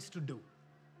hand finds to do,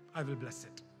 I will bless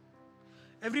it.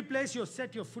 Every place you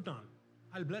set your foot on,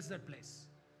 I'll bless that place.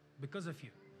 because of you.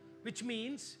 Which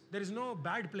means there is no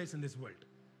bad place in this world.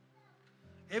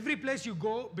 Every place you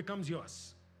go becomes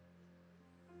yours.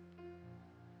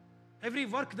 Every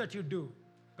work that you do,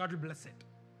 God will bless it.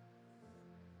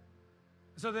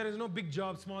 So there is no big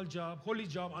job, small job, holy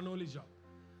job, unholy job.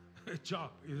 A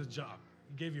job is a job.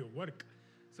 He gave you work.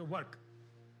 So work.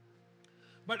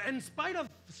 But in spite of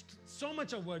so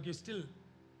much of work, you still,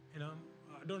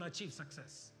 don't achieve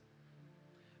success.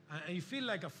 And you feel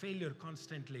like a failure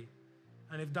constantly.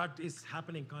 And if that is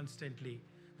happening constantly,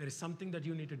 there is something that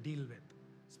you need to deal with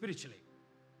spiritually.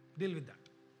 Deal with that.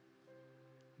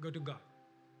 Go to God.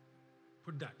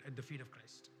 Put that at the feet of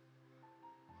Christ.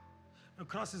 A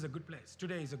cross is a good place.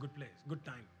 Today is a good place, good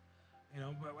time.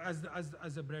 As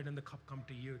the bread and the cup come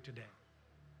to you today.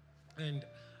 And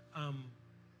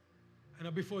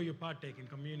before you partake in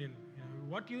communion,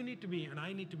 what you need to be, and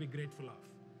I need to be grateful of,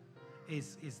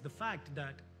 is the fact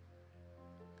that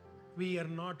we are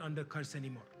not under curse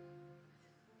anymore.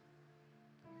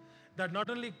 That not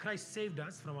only Christ saved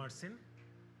us from our sin,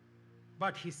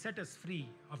 but He set us free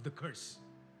of the curse.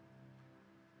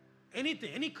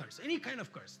 Anything, any curse, any kind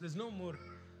of curse, there's no more.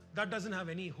 That doesn't have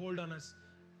any hold on us,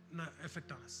 no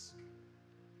effect on us.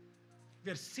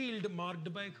 We are sealed,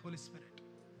 marked by Holy Spirit,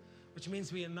 which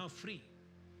means we are now free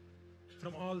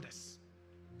from all this,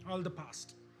 all the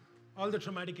past, all the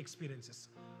traumatic experiences,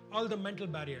 all the mental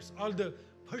barriers, all the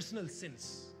personal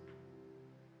sins.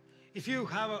 If you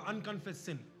have an unconfessed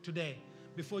sin today,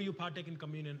 before you partake in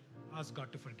communion, ask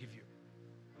God to forgive you.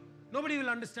 Nobody will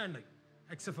understand it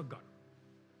except for God.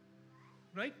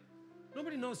 Right?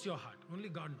 Nobody knows your heart. Only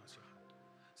God knows your heart.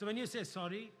 So when you say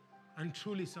sorry, and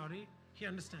truly sorry, He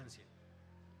understands you.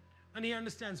 And He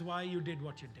understands why you did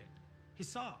what you did. He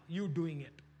saw you doing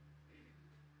it.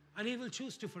 And He will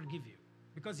choose to forgive you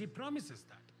because He promises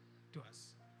that to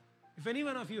us. If any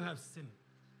one of you have sinned,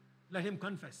 let him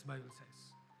confess, Bible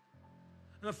says.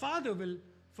 And the Father will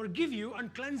forgive you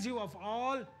and cleanse you of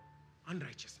all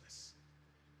unrighteousness.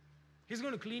 He's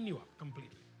going to clean you up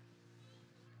completely.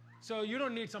 So you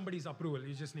don't need somebody's approval.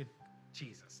 You just need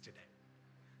Jesus today.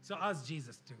 So ask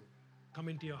Jesus to come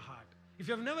into your heart. If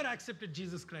you have never accepted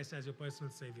Jesus Christ as your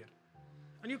personal Savior,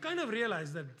 and you kind of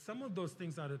realize that some of those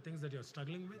things are the things that you're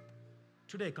struggling with,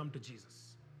 today come to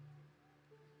Jesus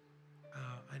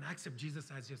and accept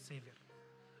Jesus as your Savior.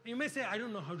 And you may say, I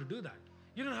don't know how to do that.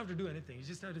 You don't have to do anything. You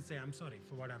just have to say, I'm sorry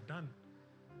for what I've done.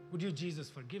 Would you, Jesus,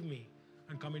 forgive me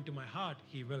and come into my heart?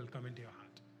 He will come into your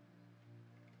heart.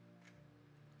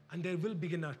 And there will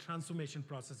begin a transformation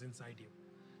process inside you.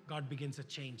 God begins a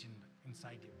change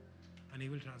inside you. And He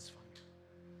will transform you.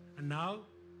 And now,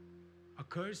 a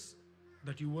curse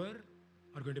that you were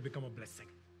are going to become a blessing.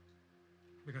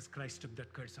 Because Christ took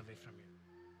that curse away from you.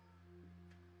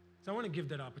 So I want to give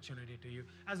that opportunity to you.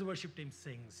 As the worship team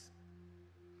sings,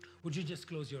 would you just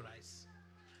close your eyes?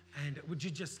 And would you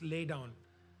just lay down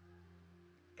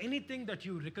anything that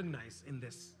you recognize in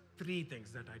this, 3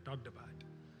 things that I talked about,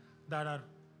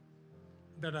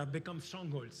 that have become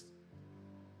strongholds?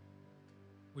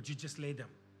 Would you just lay them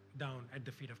down at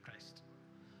the feet of Christ?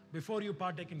 Before you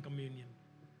partake in communion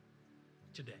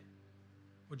today,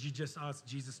 would you just ask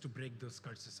Jesus to break those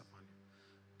curses upon you?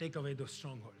 Take away those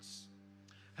strongholds.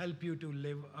 Help you to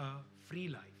live a free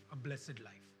life, a blessed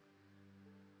life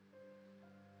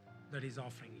that He's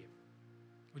offering you.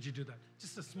 Would you do that?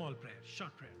 Just a small prayer,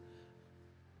 short prayer.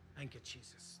 Thank you,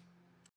 Jesus.